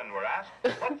medicine were asked,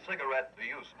 what cigarette do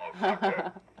you smoke,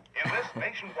 doctor? In this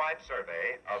nationwide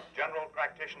survey of general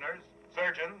practitioners,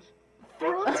 surgeons,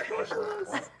 throat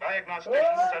specialists,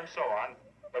 diagnosticians, and so on,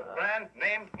 the brand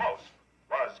named most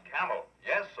was Camel.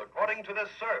 Yes, according to this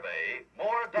survey,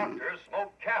 more doctors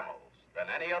smoke Camels than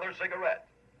any other cigarette.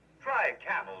 Try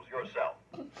Camels yourself.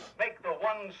 Make the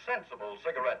one sensible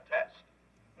cigarette test.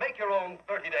 Make your own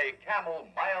 30-day Camel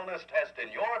mildness test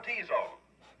in your T-zone.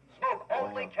 Smoke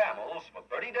only Camels for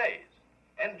 30 days.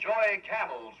 Enjoy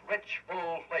Camel's rich,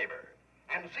 full flavor.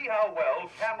 And see how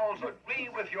well Camels agree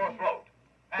with your throat.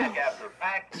 Pack after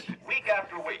pack, week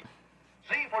after week.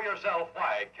 See for yourself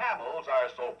why Camels are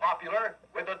so popular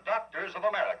with the doctors of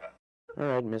America. All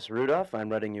right, Miss Rudolph, I'm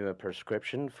writing you a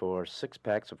prescription for 6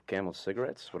 packs of Camel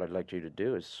cigarettes. What I'd like you to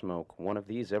do is smoke one of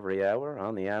these every hour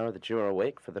on the hour that you are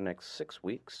awake for the next 6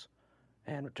 weeks,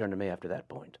 and return to me after that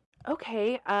point.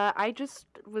 Okay, I just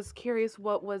was curious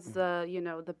what was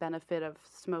the benefit of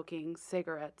smoking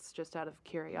cigarettes, just out of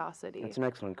curiosity. That's an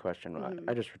excellent question. Mhm.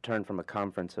 I just returned from a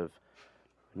conference of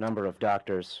a number of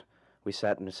doctors. We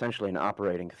sat in essentially an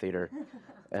operating theater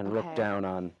and looked Okay. down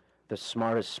on the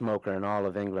smartest smoker in all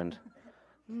of England.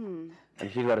 Hmm. And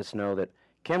he let us know that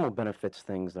Camel benefits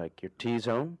things like your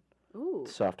T-zone, Ooh.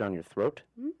 soft on your throat,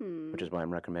 Mm-hmm. which is why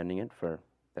I'm recommending it for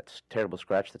that terrible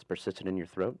scratch that's persisted in your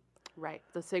throat. Right.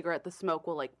 The smoke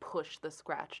will like push the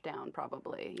scratch down,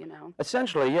 probably.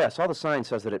 Essentially, yes. All the science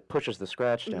says that it pushes the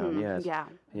scratch down. Mhm, Yes. yeah.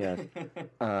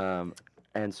 Yes.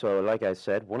 And so, like I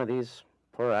said, one of these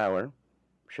per hour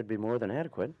should be more than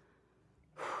adequate.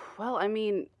 Well, I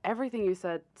mean, everything you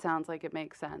said sounds like it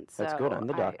makes sense. That's so good. I'm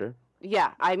the doctor.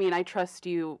 Yeah, I mean, I trust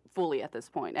you fully at this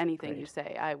point. Anything you Great.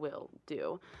 say, I will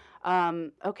do.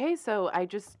 Okay, so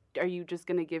are you just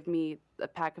going to give me a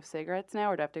pack of cigarettes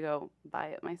now, or do I have to go buy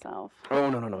it myself? Oh,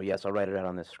 no. Yes, I'll write it out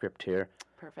on this script here.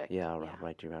 Perfect. Yeah, I'll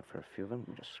write you out for a few of them. Let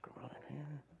me just scroll in here.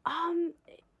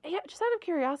 Yeah, just out of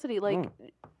curiosity, like,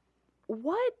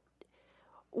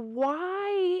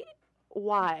 why?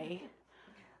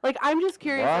 Like, I'm just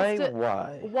curious as to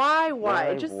Why?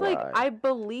 Why? Just like, why? I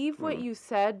believe what you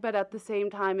said, but at the same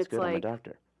time, It's it's good. I'm a like,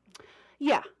 doctor.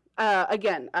 yeah.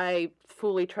 Again, I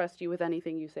fully trust you with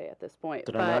anything you say at this point.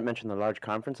 Did but I not mention the large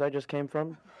conference I just came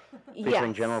from? Featuring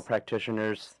yes. general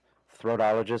practitioners,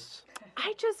 throatologists.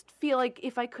 I just feel like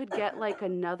if I could get like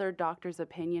another doctor's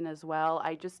opinion as well,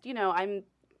 I just,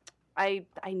 I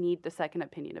need the second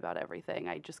opinion about everything.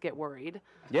 I just get worried.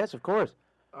 Yes, of course.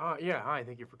 Yeah, hi.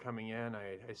 Thank you for coming in.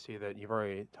 I see that you've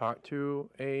already talked to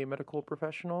a medical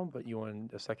professional, but you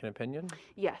want a second opinion?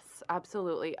 Yes,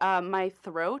 absolutely. My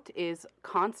throat is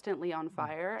constantly on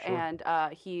fire, sure.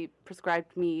 and he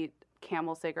prescribed me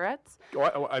Camel cigarettes.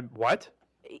 What?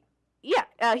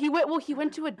 Yeah, he went. Well, he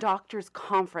went to a doctor's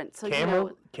conference. So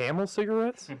Camel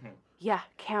cigarettes? Yeah,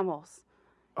 Camels.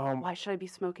 Um, Why should I be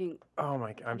smoking? Oh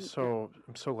my! I'm so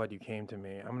glad you came to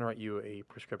me. I'm gonna write you a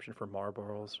prescription for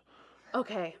Marlboros.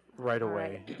 Okay. Right All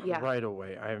away. right, yeah. Right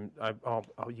away.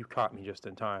 You caught me just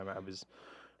in time. I was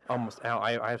almost out.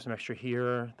 I have some extra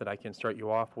here that I can start you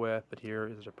off with, but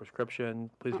here is a prescription.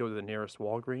 Please go to the nearest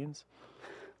Walgreens.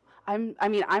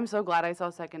 I'm so glad I saw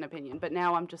Second Opinion, but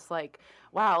now I'm just like,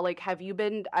 wow, like, have you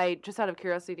been, just out of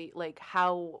curiosity, like,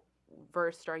 how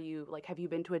versed are you? Like, have you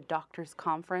been to a doctor's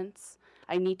conference?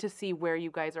 I need to see where you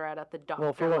guys are at the doctor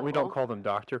Well, for what, we don't level. call them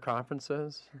doctor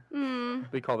conferences.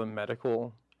 We call them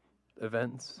medical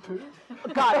events.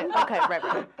 Got it. Okay,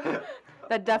 right.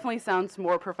 That definitely sounds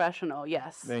more professional.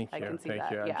 Yes, Thank you. I can see Thank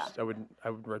that. you. Yeah.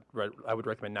 I would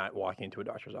recommend not walking into a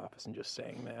doctor's office and just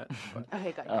saying that. But,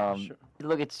 Okay, got it. sure.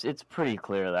 Look, it's pretty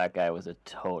clear that guy was a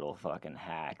total fucking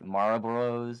hack.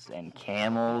 Marlboros and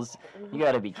Camels. You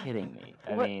got to be kidding me.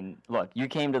 I mean, look, you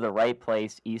came to the right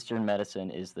place. Eastern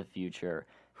medicine is the future,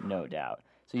 no doubt.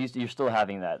 So you're still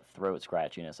having that throat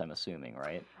scratchiness, I'm assuming,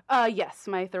 right? Yes,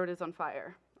 my throat is on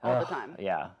fire all the time.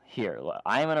 Yeah. Here, look,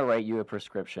 I'm going to write you a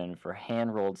prescription for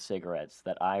hand-rolled cigarettes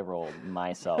that I rolled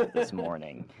myself this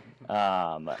morning.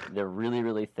 They're really,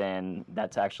 really thin.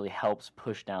 That actually helps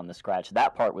push down the scratch.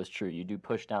 That part was true. You do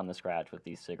push down the scratch with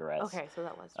these cigarettes. Okay, so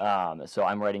that was true. So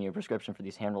I'm writing you a prescription for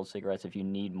these hand-rolled cigarettes. If you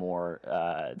need more,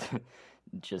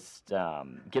 just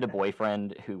get a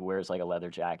boyfriend who wears like a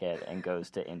leather jacket and goes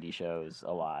to indie shows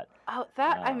a lot. Oh,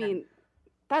 I mean,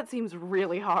 that seems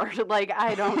really hard. Like,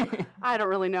 I don't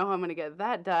really know how I'm gonna get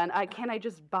that done. Can I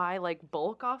just buy like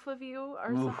bulk off of you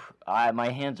or something? My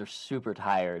hands are super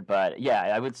tired, but yeah,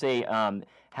 I would say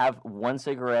have one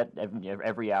cigarette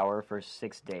every hour for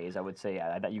 6 days. I would say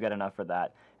you got enough for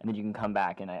that, and then you can come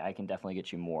back, and I can definitely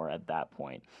get you more at that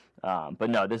point. But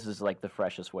no, this is like the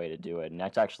freshest way to do it, and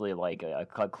that's actually like a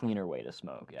cleaner way to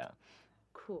smoke. Yeah.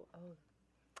 Cool. Oh.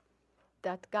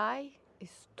 That guy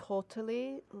is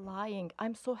totally lying.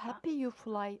 I'm so happy you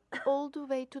fly all the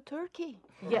way to Turkey.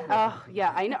 Yeah,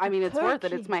 yeah, I know. I mean, it's worth it.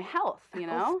 Turkey. It's my health, you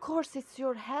know? Of course, it's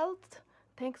your health.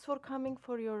 Thanks for coming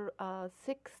for your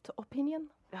sixth opinion.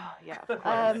 Oh, yeah, of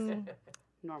course.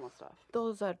 Normal stuff.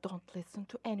 Don't listen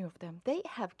to any of them. They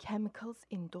have chemicals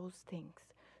in those things.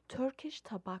 Turkish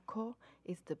tobacco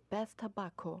is the best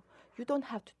tobacco. You don't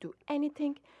have to do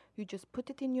anything. You just put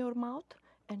it in your mouth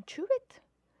and chew it.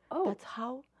 Oh. That's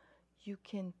how you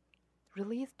can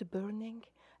release the burning.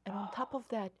 And on top of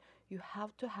that, you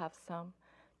have to have some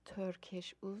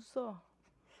Turkish ouzo.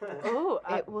 Oh,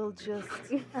 It will just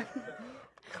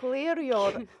clear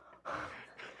your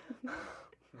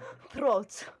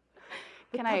throat.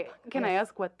 Can I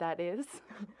ask what that is?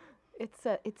 It's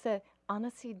a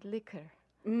aniseed liquor.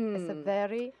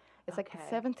 It's like Okay.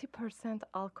 70%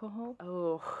 alcohol.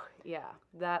 Oh, yeah.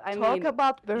 That Talk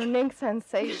about burning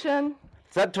sensation.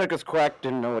 That Turkish quack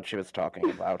didn't know what she was talking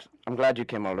about. I'm glad you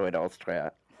came all the way to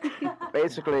Austria.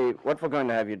 Basically, what we're going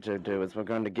to have you to do is we're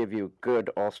going to give you good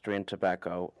Austrian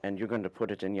tobacco, and you're going to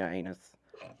put it in your anus.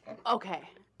 Okay.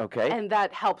 Okay? And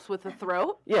that helps with the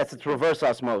throat? Yes, it's reverse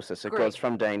osmosis. It Great. goes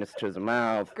from the anus to the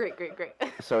mouth. Great.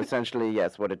 So essentially,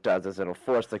 yes, what it does is it'll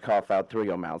force the cough out through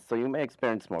your mouth. So you may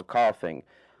experience more coughing,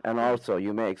 and also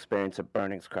you may experience a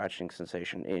burning, scratching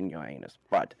sensation in your anus.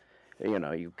 But,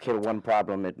 you kill one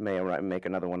problem, it may make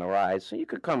another one arise. So you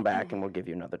could come back, and we'll give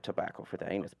you another tobacco for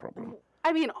the anus problem.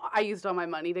 I mean, I used all my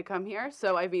money to come here,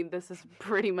 so I mean, this is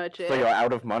pretty much it. So you're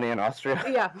out of money in Austria?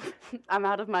 Yeah, I'm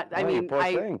out of money. I Oh, you mean, poor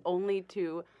thing. only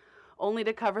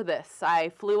to cover this. I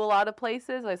flew a lot of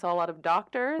places. I saw a lot of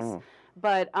doctors,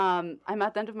 but I'm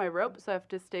at the end of my rope, so I have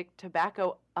to stick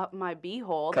tobacco up my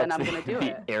beehole. Then I'm gonna do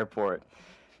it. Airport.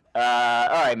 All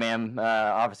right, ma'am.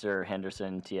 Officer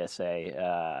Henderson,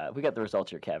 TSA. We got the results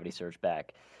of your cavity search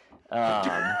back.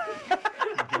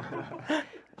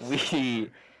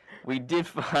 We did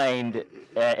find,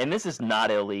 and this is not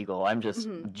illegal. I'm just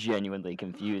genuinely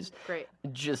confused. Great.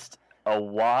 Just a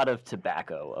wad of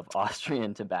tobacco, of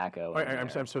Austrian tobacco.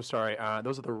 I'm so sorry.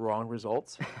 Those are the wrong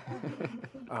results.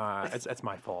 It's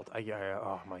my fault.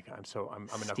 Oh my God. I'm a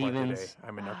knucklehead today. Stevens.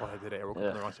 I'm a knucklehead today. I woke up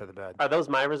on the wrong side of the bed. Are those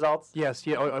my results? Yes.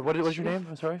 Yeah. What was your name?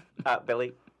 I'm sorry.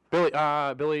 Billy.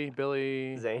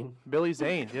 Billy Zane. Billy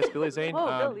Zane. Yes, Billy Zane.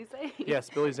 Oh, Billy Zane. Yes,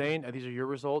 Billy Zane. These are your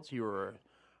results. You were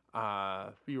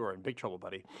in big trouble,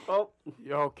 buddy. Oh.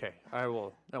 Okay. I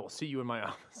will see you in my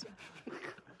office.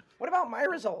 What about my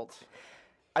results?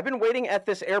 I've been waiting at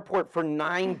this airport for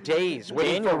 9 days,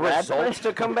 waiting for Daniel Radcliffe? results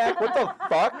to come back. What the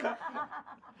fuck?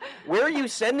 Where are you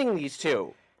sending these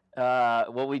to?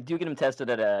 Well, we do get them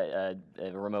tested at a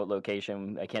remote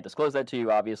location. I can't disclose that to you,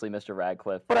 obviously, Mr.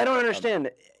 Radcliffe. But I don't understand.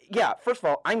 Yeah, first of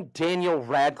all, I'm Daniel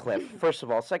Radcliffe. First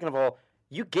of all. Second of all,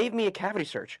 you gave me a cavity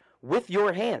search with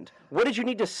your hand. What did you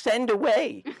need to send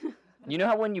away? You know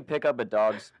how when you pick up a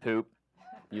dog's poop,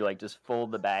 you like just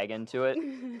fold the bag into it?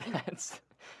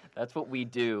 That's what we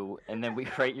do, and then we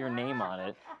write your name on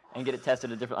it and get it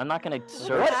tested at different. I'm not gonna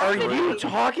search. What are through you it.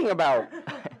 talking about?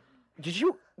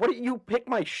 What did you pick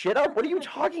my shit up? What are you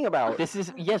talking about?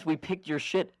 Yes, we picked your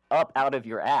shit up out of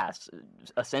your ass,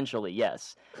 essentially,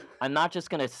 yes. I'm not just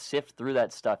gonna sift through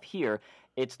that stuff here.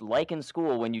 It's like in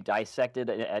school when you dissected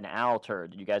an owl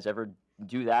turd. You guys ever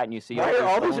do that and you see Why those are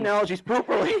all these bones? analogies poop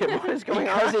related? What is going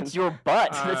on? Because it's your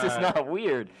butt. This is not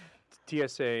weird.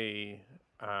 TSA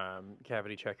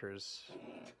cavity checkers.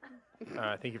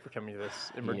 Thank you for coming to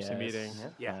this emergency meeting.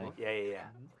 Yeah.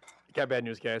 Got bad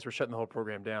news, guys. We're shutting the whole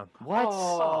program down. What?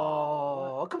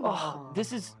 Oh, come on.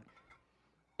 This is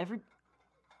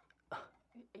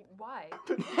Why?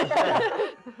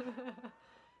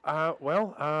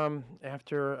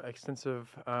 After extensive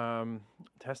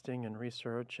testing and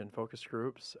research and focus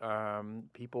groups,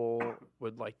 people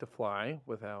would like to fly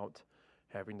without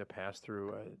having to pass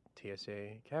through a TSA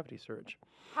cavity search.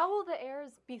 How will the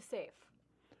airs be safe?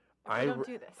 I don't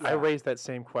do this. I raised that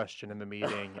same question in the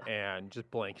meeting and just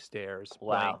blank stares.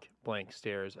 Wow. Blank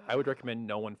stares. I would recommend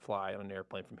no one fly on an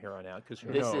airplane from here on out because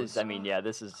who This knows? is, I mean, yeah,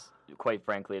 this is quite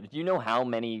frankly. Do you know how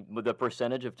many, the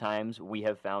percentage of times we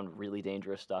have found really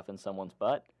dangerous stuff in someone's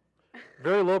butt?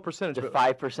 Very low percentage. To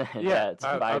but- 5%. Yeah, it's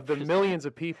of the 5%. millions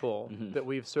of people that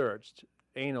we've searched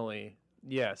anally,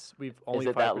 yes, we've only.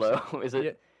 Is it 5%. that low? Is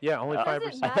it? Yeah, only Does 5%.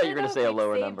 it I thought you were gonna say a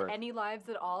lower saved number. Any lives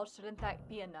at all? Shouldn't that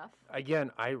be enough?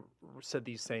 Again, I said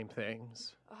these same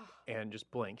things and just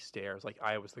blank stares, like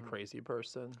I was the crazy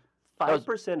person.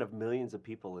 5% of millions of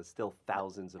people is still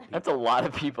thousands of people. That's a lot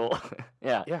of people.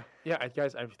 Yeah.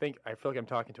 Guys, I feel like I'm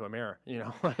talking to a mirror. You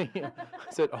know, I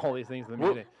said all these things in the Well,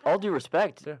 meeting. all due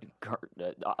respect,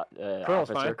 Colonel's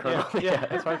Officer fine. Colonel. Yeah,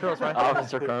 it's fine. Colonel's fine.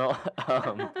 Officer Colonel.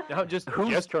 No, just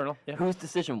Colonel. Yeah. Whose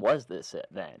decision was this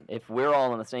then? If we're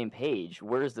all on the same page,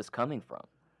 where is this coming from?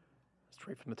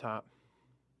 Straight from the top.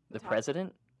 The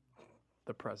president?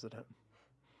 The president.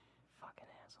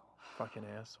 Fucking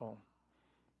asshole.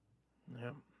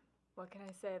 Yeah. What can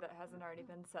I say that hasn't already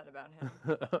been said about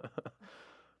him?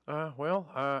 I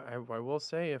will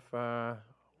say if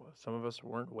some of us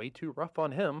weren't way too rough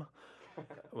on him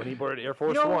when he boarded Air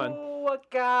Force One. What,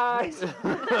 guys?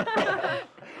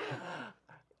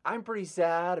 I'm pretty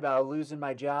sad about losing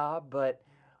my job, but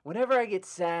whenever I get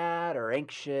sad or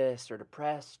anxious or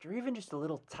depressed or even just a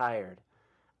little tired,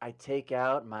 I take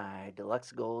out my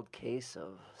deluxe gold case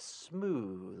of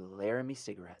smooth Laramie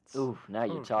cigarettes. Ooh, now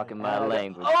you're talking my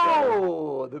language.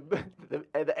 Oh,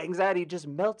 the anxiety just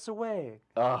melts away.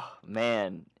 Oh,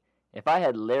 man. If I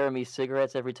had Laramie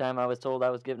cigarettes every time I was told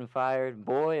I was getting fired,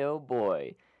 boy, oh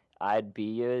boy, I'd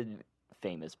be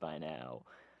famous by now.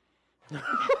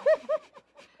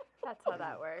 That's how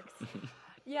that works.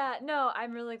 Yeah, no,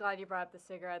 I'm really glad you brought up the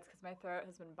cigarettes because my throat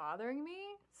has been bothering me.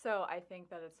 So I think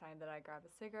that it's time that I grab a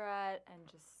cigarette and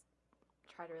just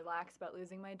try to relax about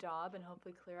losing my job and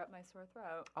hopefully clear up my sore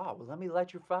throat. Oh, well, let me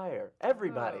light your fire.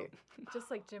 Everybody. Oh,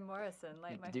 just like Jim Morrison,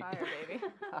 light my Do- fire, baby.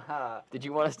 Did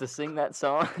you want us to sing that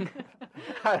song?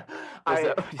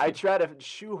 I try to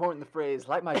shoehorn the phrase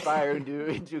 "light my fire"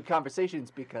 into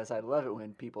conversations because I love it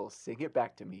when people sing it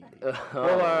back to me.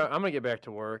 Well, I'm gonna get back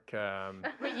to work. Wait,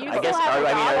 you I still guess- have a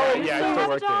I job? mean, yeah, You I still still have a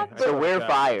work job? there. So we're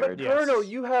fired. But Yes. Colonel,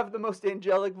 you have the most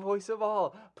angelic voice of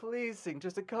all. Please sing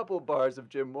just a couple bars of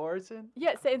Jim Morrison.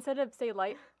 Yeah, say instead of say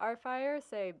light our fire,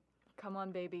 say come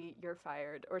on baby, you're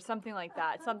fired or something like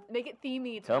that. Make it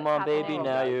themey to Come what's on, baby, happening.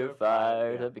 now you're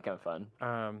fired. That'd be kind of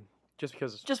fun. Just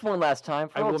because Just one last time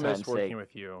for I old will miss time's working sake.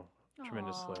 with you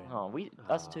tremendously. Oh,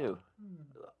 us too.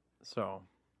 So,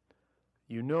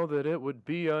 you know that it would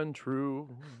be untrue.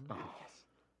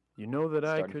 You know that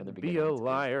I Starting from the could be beginning, a it's good.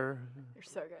 liar You're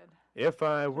so good. if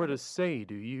I were to say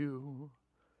to you,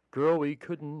 girl, we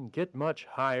couldn't get much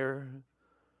higher.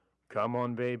 Come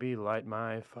on, baby, light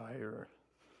my fire.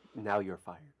 Now you're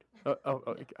fired.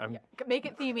 I'm Make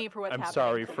it themey for what's I'm happening.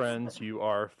 sorry, friends, you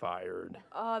are fired.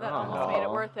 Oh, that almost made it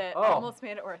worth it. Oh. Almost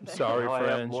made it worth it. Sorry, Now I have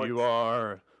friends, more you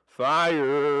are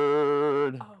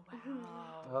fired. Oh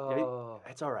wow. Oh.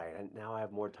 That's all right. And now I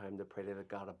have more time to pray to the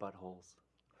God of buttholes.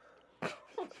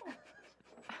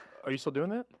 Are you still doing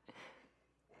that?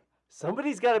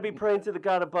 Somebody's got to be praying to the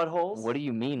god of buttholes. What do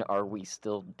you mean? Are we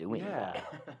still doing that?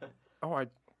 I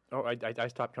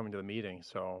stopped coming to the meeting,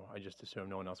 so I just assumed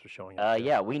no one else was showing up.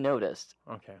 Yeah, we noticed.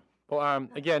 Okay. Well,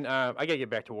 again, I gotta get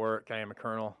back to work. I am a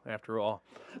colonel, after all.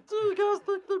 Do you guys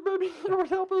think that maybe it would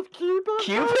help if Cupid?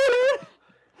 Cupid?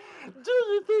 Do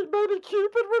you think maybe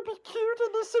Cupid would be cute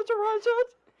in this situation?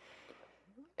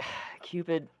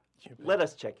 Cupid. Let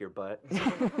us check your butt. Okay,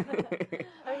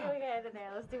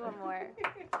 let's do one more.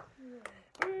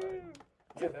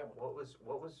 What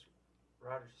was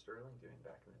Roger Sterling doing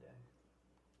back in the day?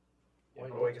 Yeah, I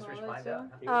guess we should find out.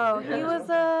 Oh, he was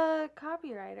a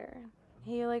copywriter.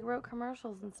 He like wrote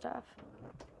commercials and stuff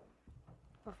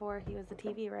before he was a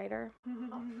TV writer.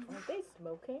 Are they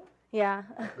smoking? Yeah.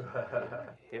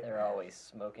 They're always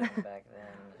smoking back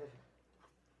then.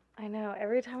 I know.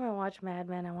 Every time I watch Mad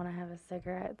Men, I want to have a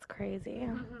cigarette. It's crazy.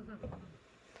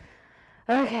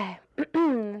 Okay.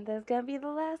 That's going to be the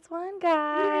last one,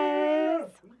 guys.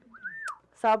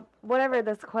 So, whatever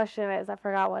this question is, I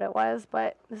forgot what it was,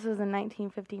 but this was in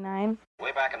 1959.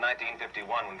 Way back in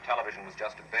 1951, when television was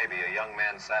just a baby, a young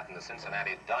man sat in the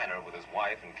Cincinnati diner with his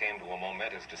wife and came to a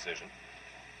momentous decision.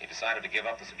 He decided to give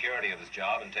up the security of his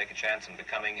job and take a chance in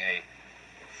becoming a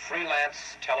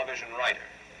freelance television writer.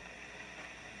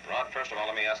 Rod, first of all,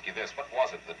 let me ask you this. What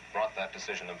was it that brought that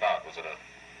decision about? Was it a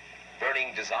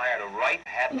burning desire to write,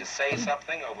 had to say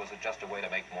something, or was it just a way to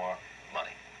make more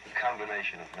money? A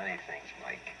combination of many things,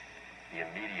 Mike. The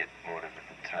immediate motive at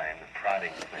the time, the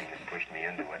prodding thing that pushed me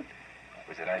into it,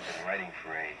 was that I'd been writing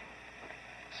for a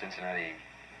Cincinnati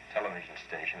television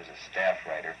station as a staff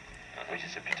writer, which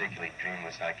is a particularly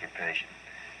dreamless occupation,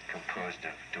 composed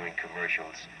of doing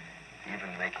commercials,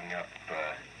 even making up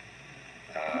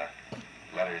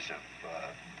letters of,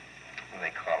 what do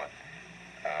they call it,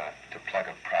 to plug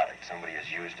a product. Somebody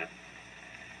has used it.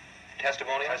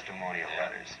 Testimonial? Testimonial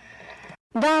letters.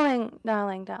 Darling.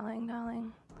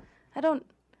 I don't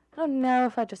know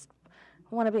if I just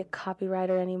want to be a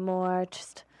copywriter anymore.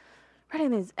 Just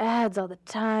writing these ads all the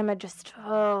time.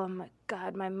 Oh my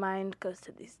God, my mind goes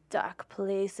to these dark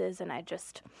places and I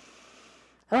just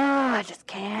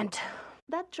can't.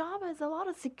 That job has a lot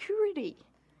of security.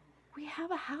 We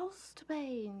have a house to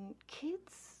pay and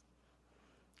kids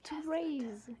to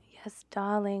raise. Yes,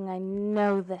 darling, I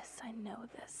know this,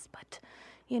 but,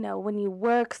 when you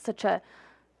work such a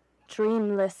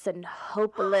dreamless and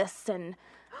hopeless and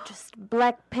just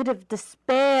black pit of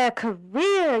despair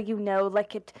career,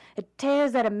 like it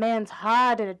tears at a man's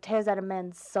heart and it tears at a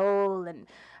man's soul, and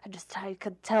I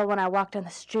could tell when I walk down the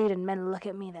street and men look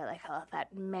at me, they're like, oh,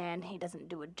 that man, he doesn't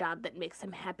do a job that makes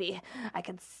him happy. I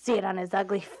could see it on his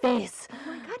ugly face. Oh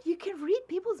my God, you can read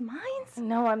people's minds?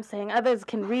 No, I'm saying others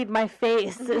can read my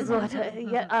face, is what,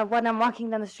 when I'm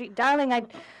walking down the street. Darling,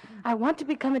 I want to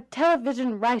become a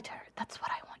television writer. That's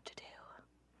what I want to do.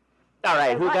 All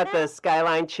right, who got the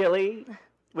Skyline chili?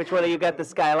 Which one of you got the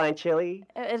Skyline chili?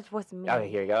 It was me. Oh,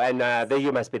 here you go. And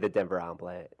you must be the Denver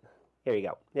omelet. Here you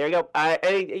go.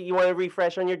 You want to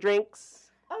refresh on your drinks?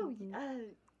 Oh,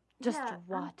 just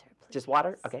water, please. Just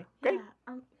water? Okay, great.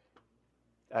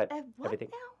 What Everything.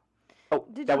 now? Oh,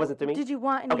 that wasn't to me? Did you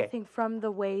want Okay. anything from the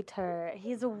waiter?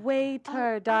 He's a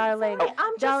waiter, darling. Sorry,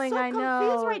 I'm just darling, so I confused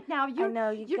know. right now. You're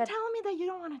get- telling me that you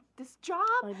don't want this job,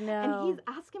 I know. and he's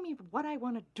asking me what I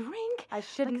want to drink. I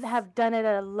shouldn't have done it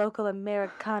at a local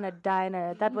Americana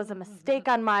diner. That was a mistake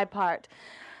on my part.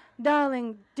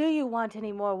 Darling, do you want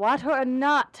any more water or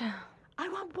not? I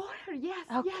want water. Yes.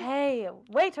 Okay,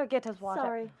 waiter, get us water.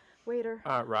 Sorry, waiter.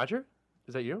 Roger?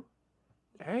 Is that you?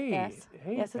 Hey. Yes.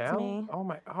 Hey, Yes, it's pal. me.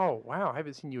 Oh, wow. I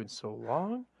haven't seen you in so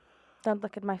long. Don't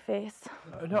look at my face.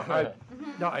 I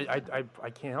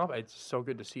can't help it. It's so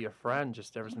good to see a friend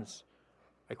just ever since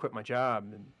I quit my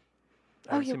job. And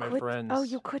I haven't seen my friends. Oh,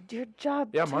 you quit your job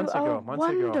Yeah, too? months ago, Oh, months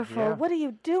ago, wonderful. yeah. What are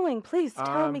you doing? Please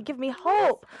tell me. Give me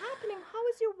hope. What's happening? How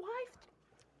is your wife?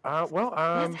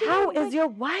 How is your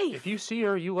wife? If you see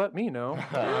her, you let me know.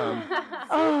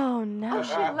 Oh, no. Oh,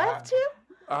 she left you?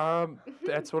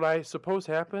 That's what I suppose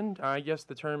happened. I guess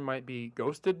the term might be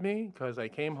ghosted me because I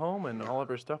came home and all of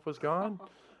her stuff was gone.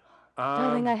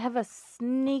 Darling, I have a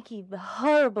sneaky,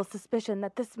 horrible suspicion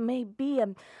that this may be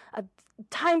a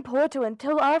time portal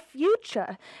until our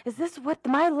future. Is this what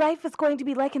my life is going to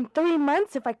be like in 3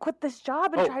 months if I quit this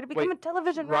job and try to become a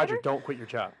television Roger, writer? don't quit your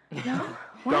job. No?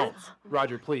 Don't.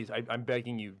 Roger, please, I'm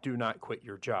begging you, do not quit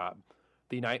your job.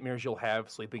 The nightmares you'll have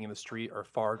sleeping in the street are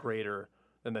far greater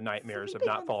than the nightmares of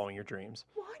not following your dreams.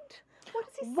 What? What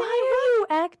is he saying? Why are you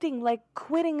acting like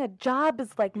quitting a job is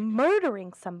like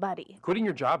murdering somebody? Quitting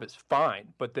your job is fine,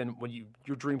 but then when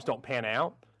your dreams don't pan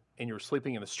out and you're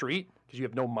sleeping in the street because you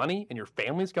have no money and your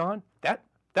family's gone, that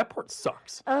That part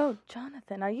sucks. Oh,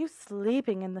 Jonathan, are you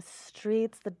sleeping in the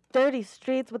streets, the dirty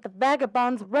streets with the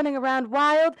vagabonds running around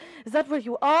wild? Is that where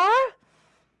you are?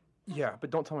 Yeah, but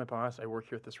don't tell my boss I work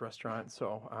here at this restaurant,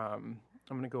 so I'm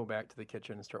going to go back to the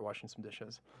kitchen and start washing some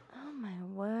dishes. Oh, my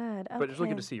word. Okay. But it's really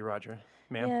good to see you, Roger.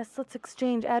 Ma'am? Yes, let's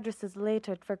exchange addresses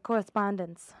later for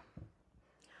correspondence.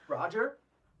 Roger?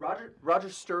 Roger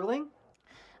Sterling?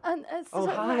 Oh,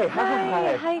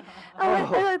 hi.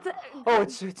 Oh,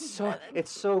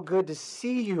 It's so good to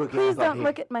see you again. please don't buddy.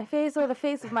 look at my face or the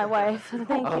face of my wife.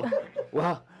 Thank you.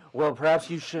 Well, perhaps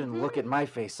you shouldn't look at my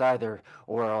face either,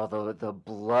 or all the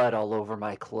blood all over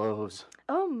my clothes.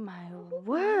 Oh, my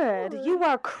word. You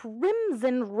are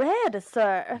crimson red,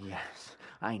 sir. Yes,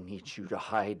 I need you to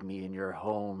hide me in your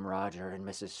home, Roger and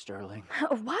Mrs. Sterling.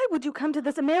 Why would you come to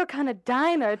this Americana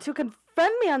diner to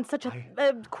confront me on such a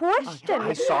question?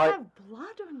 I saw it.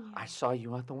 Blood on you. I saw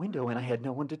you out the window, and I had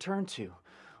no one to turn to.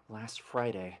 Last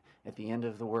Friday, at the end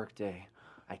of the workday,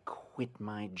 I quit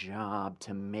my job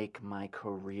to make my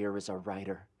career as a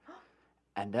writer.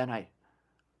 And then I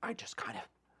just kind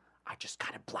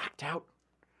of blacked out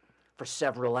for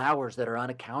several hours that are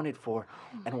unaccounted for.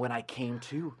 And when I came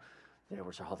to, there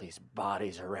was all these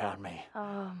bodies around me.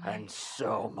 Oh, my. And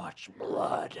so much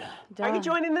blood. Are you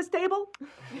joining this table?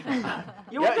 You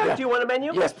Yeah, yeah. Do you want a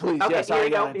menu? Yes, please. Okay, Yes, here you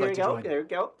I'd go. like Here you to go. join. There you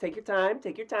go. Take your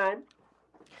time.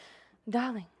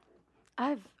 Darling,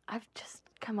 I've just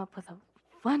come up with a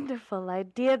wonderful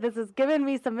idea. This has given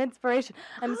me some inspiration.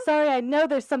 I'm sorry, I know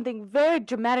there's something very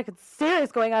dramatic and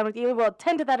serious going on with you. We'll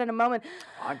attend to that in a moment.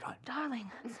 I'm fine.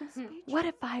 Darling, what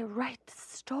if I write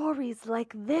stories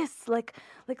like this, like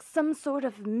some sort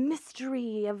of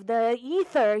mystery of the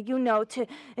ether, to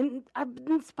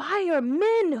inspire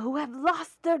men who have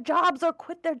lost their jobs or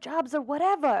quit their jobs or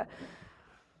whatever?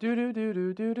 Do do do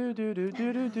do do do do do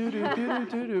do do do do do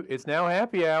do do. It's now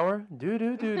happy hour. Do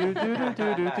do do do do do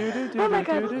do do do do. Oh my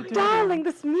God, darling,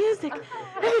 this music,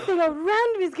 everything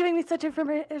around me is giving me such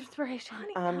inspiration.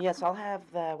 Yes, I'll have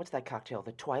what's that cocktail?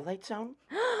 The Twilight Zone?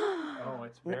 Oh,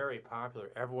 it's very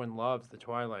popular. Everyone loves the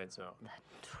Twilight Zone.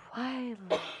 Twilight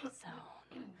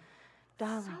Zone.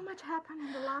 Darling. So much happened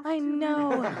in the last I 2 know.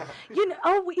 minutes.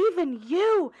 Oh, even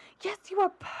you. Yes, you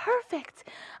are perfect.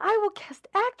 I will cast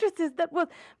actresses that will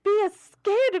be as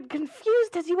scared and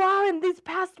confused as you are in these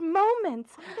past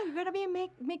moments. You're gonna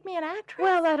make me an actress?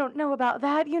 Well, I don't know about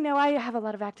that. I have a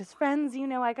lot of actors friends.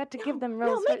 I got to give them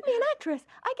roles. No, make me an actress.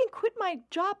 I can quit my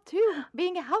job too,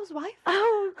 being a housewife.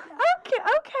 Oh, okay.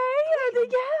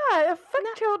 Yeah,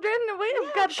 fuck children.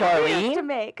 We've got careers to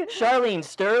make. Charlene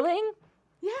Sterling?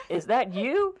 Yes. Is that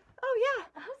you? Oh,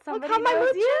 yeah. Somebody Look how my knows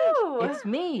mood you. changed. It's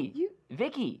me,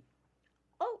 Vicky.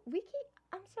 Oh, Vicky?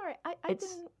 I'm sorry. I It's-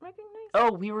 didn't recognize.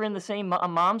 Oh, we were in the same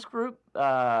mom's group.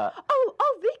 Oh,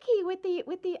 Vicky with the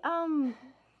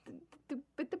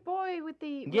boy with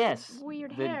the Yes.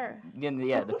 weird the, hair.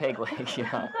 Yeah, the peg leg.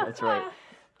 Yeah, that's right.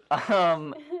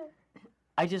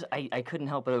 I couldn't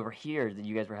help but overhear that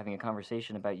you guys were having a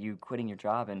conversation about you quitting your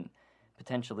job and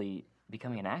potentially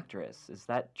becoming an actress. Is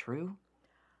that true?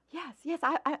 Yes.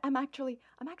 I'm actually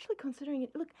considering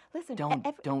it. Look, listen.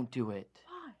 Don't do it.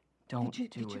 Why? Don't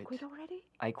Did do you it. quit already?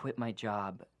 I quit my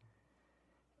job,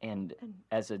 and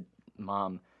as a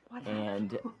mom, What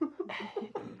and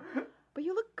But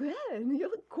you look good. You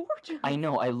look gorgeous. I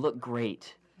know I look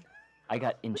great. I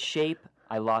got in shape.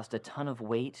 I lost a ton of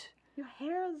weight, Your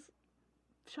hair's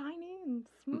shiny and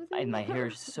smooth. and my hair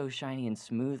is so shiny and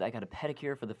smooth. I got a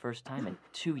pedicure for the first time in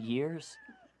 2 years.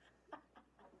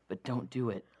 But don't do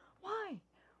it. Why?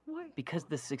 Because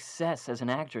the success as an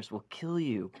actress will kill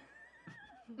you.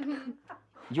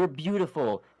 You're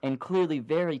beautiful and clearly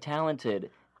very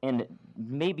talented, and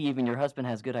maybe even your husband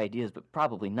has good ideas, but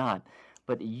probably not.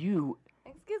 But you,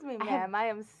 Excuse me, ma'am. I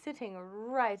am sitting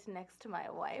right next to my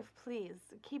wife. Please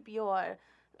keep your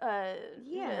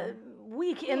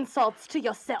weak insults to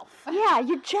yourself. Yeah,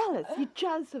 you're jealous. You're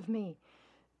jealous of me.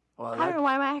 Well, I don't know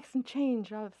why my accent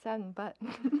changed all of a sudden, but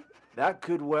that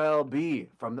could well be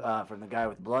from the guy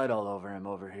with blood all over him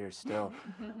over here still.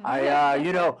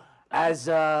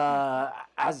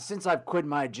 Since I've quit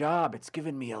my job, it's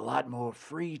given me a lot more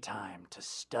free time to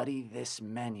study this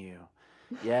menu.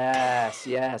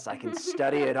 Yes, I can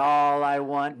study it all I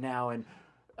want now. And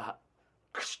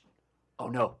oh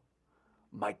no,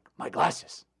 my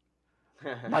glasses.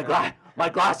 My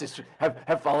glasses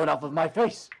have fallen off of my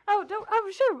face.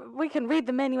 I'm sure we can read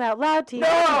the menu out loud to you. No,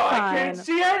 It'll be I can't fine.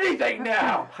 see anything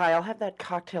now. Hi, I'll have that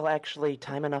cocktail actually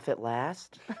time enough at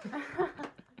last.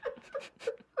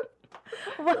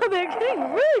 Well, they're getting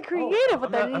really creative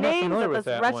with their I'm not names familiar at with this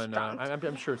that restaurant. one.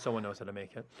 I'm sure someone knows how to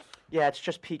make it. Yeah, it's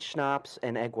just peach schnapps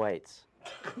and egg whites.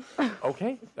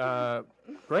 Okay.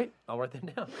 Great. I'll write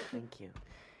that down. Thank you.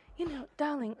 You know,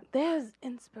 darling, there's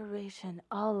inspiration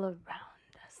all around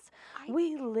us.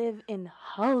 We live in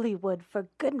Hollywood, for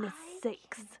goodness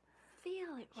sakes.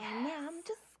 Feel it right now. I'm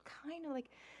just kind of like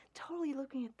totally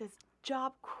looking at this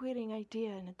job quitting idea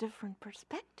in a different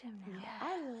perspective now.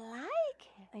 I like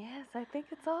it. Yes, I think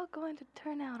it's all going to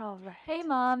turn out all right. Hey,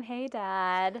 Mom. Hey,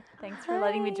 Dad. Thanks for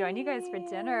letting me join you guys for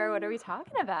dinner. What are we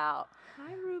talking about?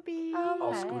 Hi, Ruby.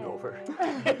 I'll scoot over.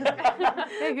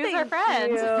 Hey, who's our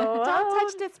friend? Don't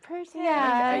touch this person.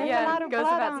 Yeah, There's yeah, a lot of goes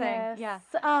blood without on saying. this.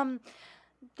 Yeah.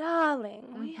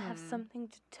 Darling, we have something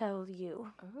to tell you.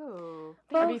 Ooh.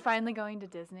 Well- Are we finally going to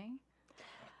Disney?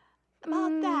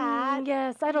 About that.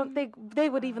 Yes, I don't think they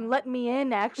would even let me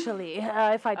in, actually,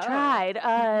 if I tried.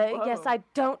 Yes, Whoa. I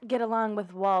don't get along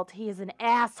with Walt. He is an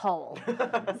asshole.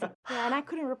 Yeah, and I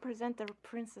couldn't represent the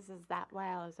princesses that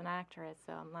well as an actress,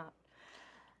 so I'm not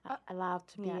allowed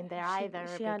to be in there either.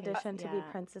 She because- auditioned to be yeah.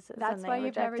 princesses. That's and they why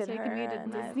you've never rejected taken me her, to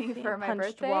and I've Disney for my punched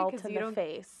birthday, Walt 'cause in you the don't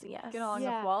face. Yes. Get along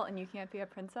Yeah. with Walt and you can't be a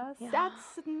princess?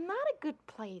 That's not a good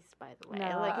place, by the way.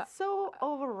 No. Like, it's so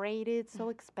overrated, so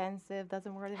expensive,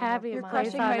 doesn't worth Happiest You're place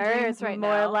crushing on my dreams earth, right more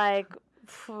now. like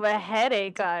a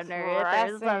headache on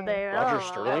earth or something. Roger Oh.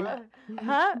 Sterling?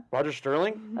 Huh? Roger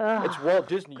Sterling? Ugh. It's Walt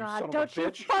Disney, you God, son don't of a you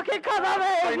bitch. fucking come over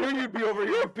here! I knew you'd be over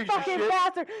here, you piece of Fucking shit.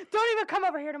 bastard! Don't even come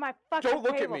over here to my fucking Don't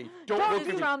look at table. me. Don't look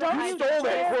at me. Don't You you stole that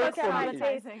dare quirk look at from my me.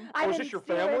 face. I Oh, is didn't this your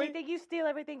steal family? anything. You steal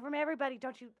everything from everybody.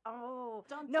 Don't you? Oh,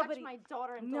 Don't nobody. touch my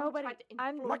daughter and nobody. don't try to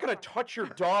I'm not going to touch your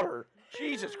daughter.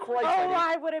 Jesus Christ. Oh, Eddie.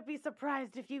 I wouldn't be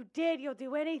surprised if you did. You'll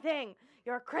do anything.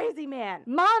 You're a crazy man.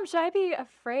 Mom, should I be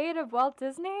afraid of Walt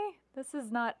Disney? This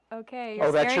is not okay. You're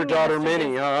Oh, that's your scaring me, daughter, Mr. Minnie,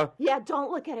 Disney. huh? Yeah,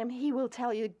 don't look at him. He will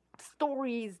tell you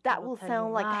stories that will tell sound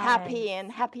you like lies. happy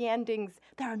and happy endings.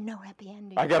 There are no happy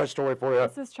endings. I got a story for you.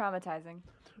 This is traumatizing.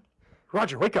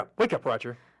 Roger, wake up. Wake up,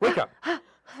 Roger. Wake up.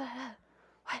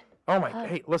 Oh, my.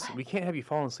 Hey, listen, we can't have you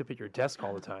falling asleep at your desk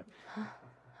all the time.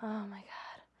 Oh my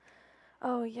God.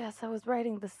 Oh yes, I was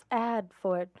writing this ad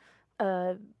for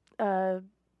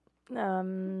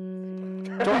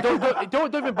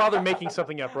Don't even bother making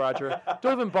something up, Roger.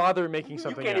 Don't even bother making You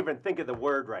something can't up. even think of the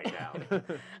word right now.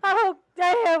 Oh,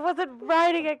 I wasn't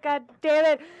writing it, God damn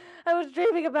it. I was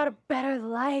dreaming about a better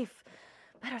life,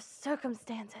 better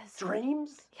circumstances.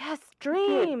 Dreams? Yes, You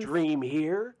can't dreams. dream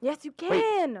here. Yes, you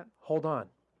can. Hold on.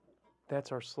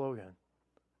 That's our slogan.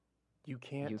 You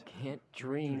can't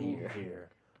dream here. here.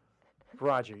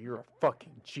 Roger, you're a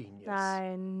fucking genius.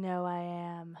 I know I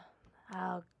am.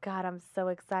 Oh, God, I'm so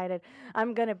excited.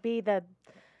 I'm going to be the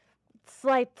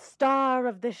slight star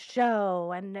of the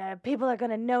show, and people are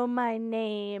going to know my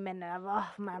name, and I'm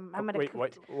going to... Wait,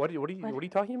 what are you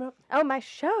talking about? Oh, my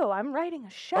show. I'm writing a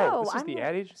show. Oh, this is I'm the go-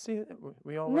 ad agency that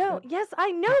we all work No, at? yes,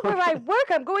 I know where I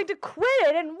work. I'm going to quit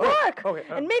it and work okay,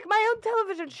 and make my own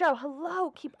television show.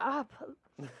 Hello, keep up.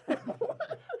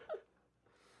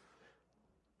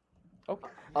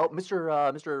 Oh,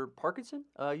 Mr. Parkinson,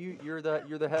 you're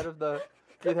the head of the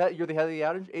you're the head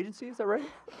of the agency. Is that right?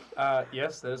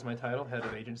 Yes, that is my title, head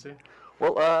of agency.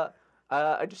 Well,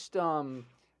 I just no,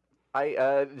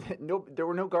 there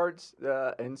were no guards,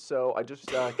 and so I just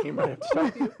came right up to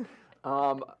talk to you.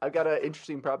 I've got an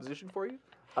interesting proposition for you.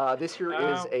 This here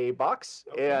is a box,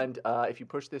 and if you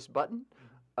push this button,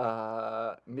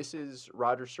 Mrs.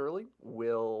 Roger Sterling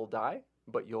will die,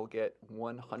 but you'll get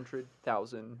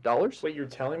 $100,000. Wait, you're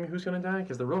telling me who's going to die?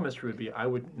 Because the real mystery would be I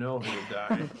would know who would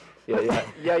die.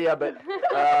 yeah, but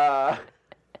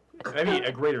That'd be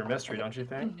a greater mystery, don't you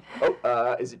think?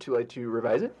 oh, is it too late to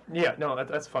revise it? Yeah, no,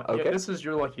 that's fine. Okay. Yeah, this is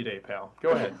your lucky day, pal.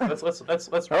 Go ahead. Let's. Oh, that's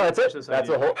it. this That's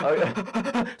idea. a whole.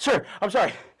 Okay. Sir, I'm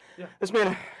sorry. Yeah. This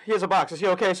man, he has a box. Is he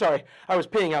okay? Sorry. I was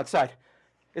peeing outside.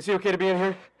 Is he okay to be in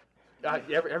here?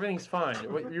 Everything's fine.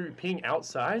 What, you're peeing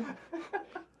outside?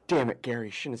 Damn it, Gary.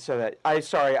 Shouldn't have said that.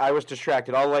 Sorry, I was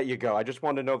distracted. I'll let you go. I just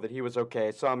wanted to know that he was okay.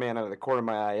 I saw a man out of the corner of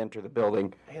my eye enter the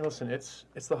building. Hey, listen, it's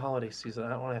the holiday season. I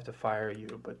don't want to have to fire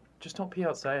you, but just don't pee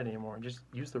outside anymore. Just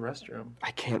use the restroom.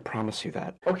 I can't promise you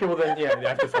that. Okay, well then, yeah, I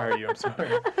have to fire you. I'm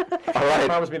sorry. All right.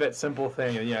 Promise me that simple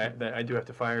thing, and yeah, that I do have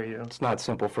to fire you. It's not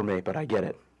simple for me, but I get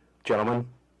it. Gentlemen,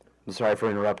 I'm sorry for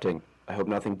interrupting. I hope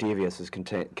nothing devious is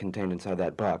contained inside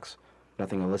that box.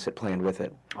 Nothing illicit planned with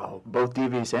it. Oh, both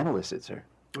devious and illicit, sir.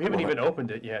 We haven't even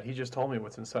opened it yet. He just told me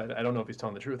what's inside. I don't know if he's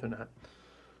telling the truth or not.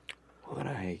 Well, then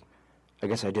I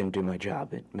guess I didn't do my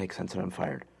job. It makes sense that I'm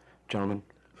fired. Gentlemen,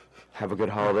 have a good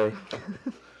holiday.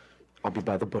 I'll be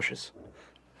by the bushes.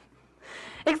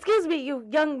 Excuse me, you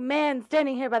young man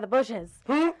standing here by the bushes.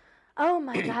 Oh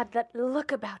my God, that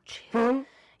look about you.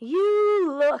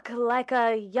 You look like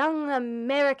a young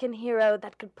American hero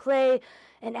that could play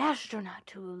an astronaut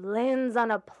who lands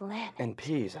on a planet. And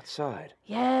peas outside.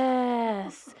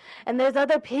 Yes. And there's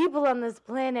other people on this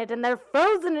planet, and they're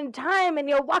frozen in time, and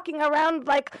you're walking around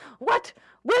like, what?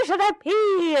 Where should I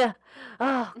pee?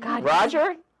 Oh, God.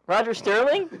 Roger? Roger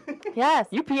Sterling? Yes.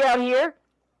 You pee out here?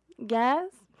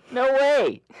 Yes. No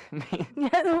way.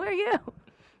 Yeah, who are you?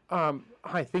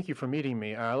 Hi, thank you for meeting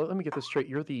me. Let me get this straight.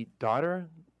 You're the daughter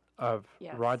of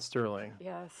Yes. Rod Sterling,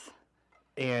 Yes.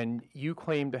 and you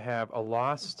claim to have a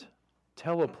lost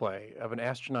teleplay of an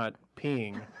astronaut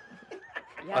peeing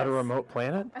at a remote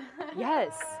planet?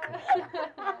 Yes.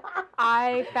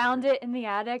 I found it in the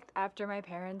attic after my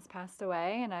parents passed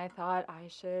away, and I thought I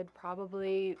should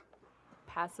probably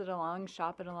pass it along,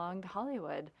 shop it along to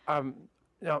Hollywood.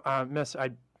 No, Miss, I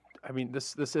mean,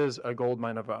 this is a gold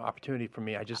mine of opportunity for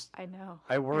me. I know.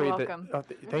 I worry You're that. welcome.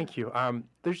 Thank you.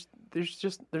 There's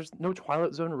no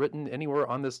Twilight Zone written anywhere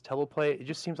on this teleplay. It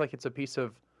just seems like it's a piece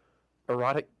of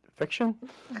erotic fiction.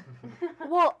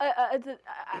 Well,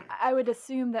 I would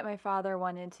assume that my father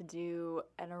wanted to do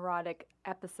an erotic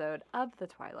episode of The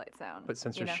Twilight Zone. But you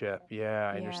know? censorship.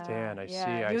 Yeah, I understand. I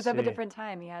see. He was of a different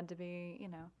time. He had to be, you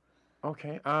know.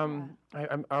 Okay. I'm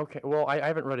okay. Well, I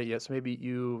haven't read it yet, so maybe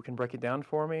you can break it down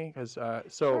for me. Because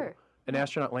Sure. an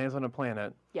astronaut lands on a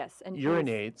planet. Yes, and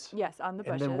urinates. Yes, on the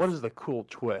bushes. And then what is the cool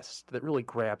twist that really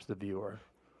grabs the viewer?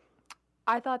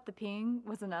 I thought the peeing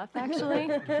was enough, actually.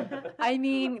 I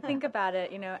mean, think about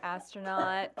it. You know,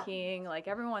 astronaut peeing. Like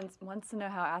everyone wants to know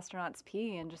how astronauts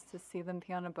pee, and just to see them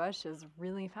pee on a bush is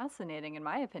really fascinating, in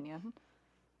my opinion.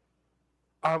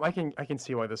 I can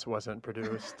see why this wasn't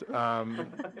produced.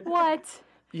 What?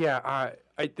 Yeah,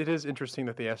 it is interesting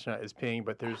that the astronaut is peeing,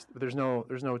 but there's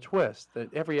no twist.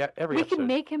 That every We episode. can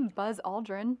make him Buzz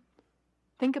Aldrin.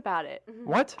 Think about it.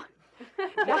 What?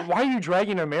 Why are you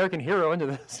dragging an American hero into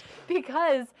this?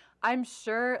 Because I'm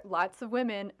sure lots of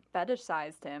women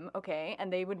fetishized him, okay,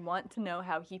 and they would want to know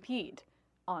how he peed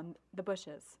on the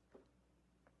bushes.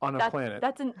 On a planet.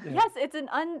 That's an Yeah. yes. It's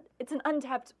an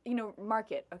untapped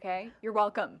market. Okay, you're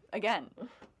welcome again.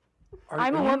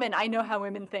 I'm a woman. I know how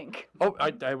women think. Oh,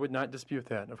 I would not dispute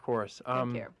that, of course.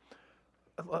 Thank you.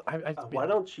 Why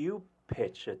don't you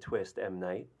pitch a twist, M.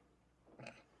 Night?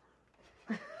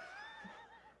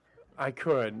 I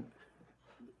could,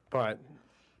 but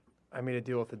I made a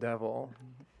deal with the devil.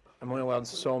 I'm only allowed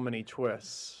so many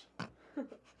twists,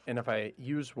 and if I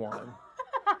use one,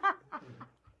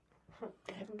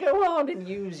 Go on and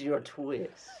use your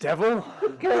twist. devil.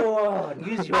 Go on,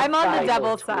 use your. I'm on the Bible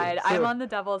devil's twist. side. I'm on the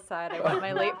devil's side. I want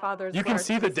my late father's. You can work.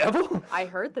 see the devil? I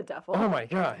heard the devil. Oh my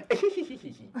god.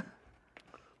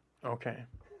 Okay.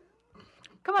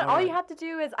 Come on, All all right. you have to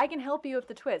do is I can help you with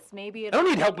the twist. Maybe I it'll. don't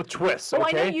need help with twists. Oh,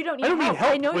 Okay. I know you don't need I don't help. need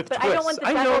help I know, with but twists. I don't want the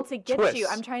I know devil to get you.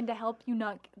 twists. I'm trying to help you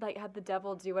not have the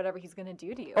devil do whatever he's gonna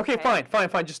do to you. Okay, fine.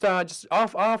 Just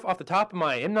off the top of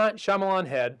my M. Night Shyamalan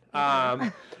head.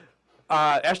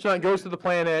 Astronaut goes to the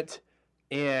planet,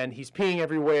 and he's peeing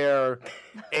everywhere,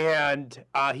 and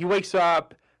he wakes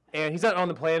up, and he's not on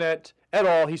the planet at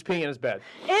all. He's peeing in his bed.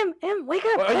 Em, wake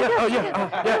up. Oh, wake yeah, up, oh, wake yeah,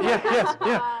 up. yes,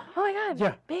 yeah. Oh my God.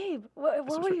 Yeah. Babe,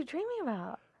 what were you dreaming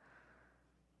about?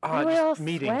 You were Just all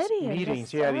meetings, sweaty and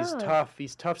meetings. just- Yeah, oh.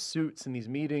 these tough suits and these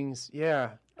meetings.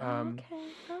 Yeah. Okay,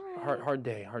 all right. Hard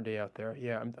day out there.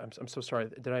 Yeah, I'm so sorry.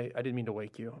 I didn't mean to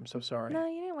wake you. I'm so sorry. No,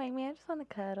 you didn't wake me. I just want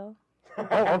to cuddle.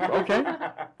 Oh, okay.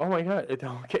 Oh my God.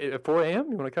 Okay, at 4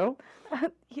 a.m. You want to cuddle?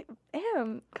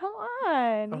 Em, come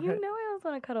on. Okay. You know I always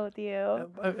want to cuddle with you.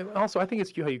 Also, I think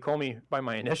it's cute how you call me by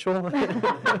my initial.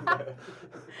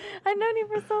 I've known you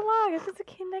for so long. It's just a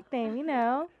cute nickname, you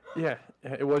know. Yeah,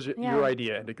 it was your Yeah.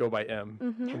 idea to go by M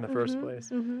in the first place.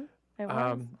 Mm-hmm. It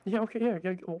was. Yeah. Okay. Yeah.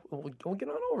 We'll get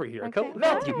on over here. Okay.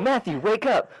 Cuddle- Matthew, wake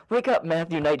up,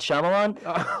 Matthew Night Shyamalan.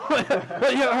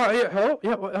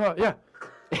 Hello. Yeah.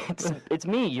 It's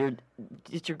me.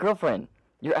 It's your girlfriend.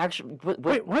 You're actually.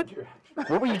 Wait, what?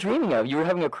 What were you dreaming of? You were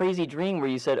having a crazy dream where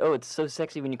you said, "Oh, it's so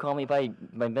sexy when you call me by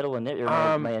my middle initial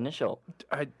or my initial."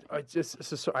 I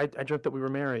dreamt that we were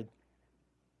married.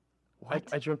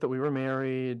 I dreamt that we were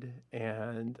married,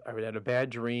 and I had a bad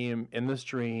dream in this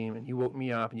dream, and you woke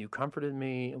me up, and you comforted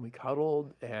me, and we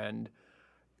cuddled, and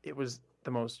it was the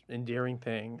most endearing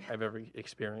thing I've ever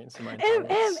experienced in my entire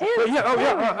life.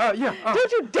 Yeah.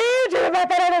 Don't you dare dream about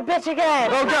that other bitch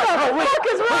again! Oh, God. What the fuck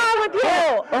is wrong with you?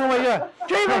 Oh my God.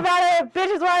 Dreaming about other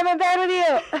bitches while I'm in bed with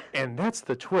you. And that's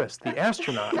the twist. The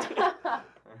astronaut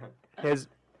has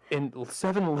in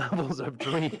 7 levels of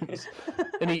dreams,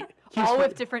 and he's All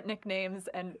with different nicknames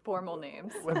and formal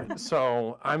names.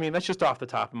 So I mean that's just off the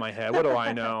top of my head. What do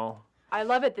I know? I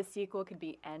love it. The sequel could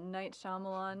be N. Night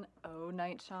Shyamalan, O.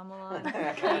 Night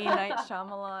Shyamalan, K. Night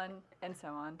Shyamalan, and so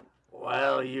on.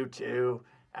 Well, you two,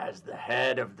 as the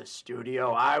head of the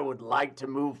studio, I would like to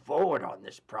move forward on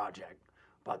this project.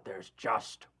 But there's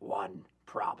just one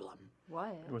problem.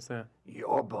 What? What's that?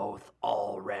 You're both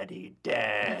already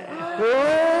dead. What?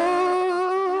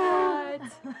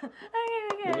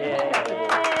 Yay.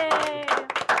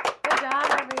 Good job,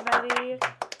 everybody.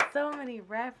 So many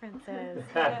references.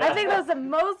 I think that's the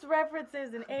most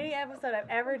references in any episode I've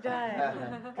ever done.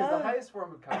 Because the highest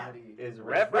form of comedy is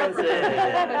references.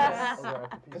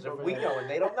 Because if we know and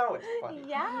they don't know, it's funny.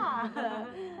 Yeah.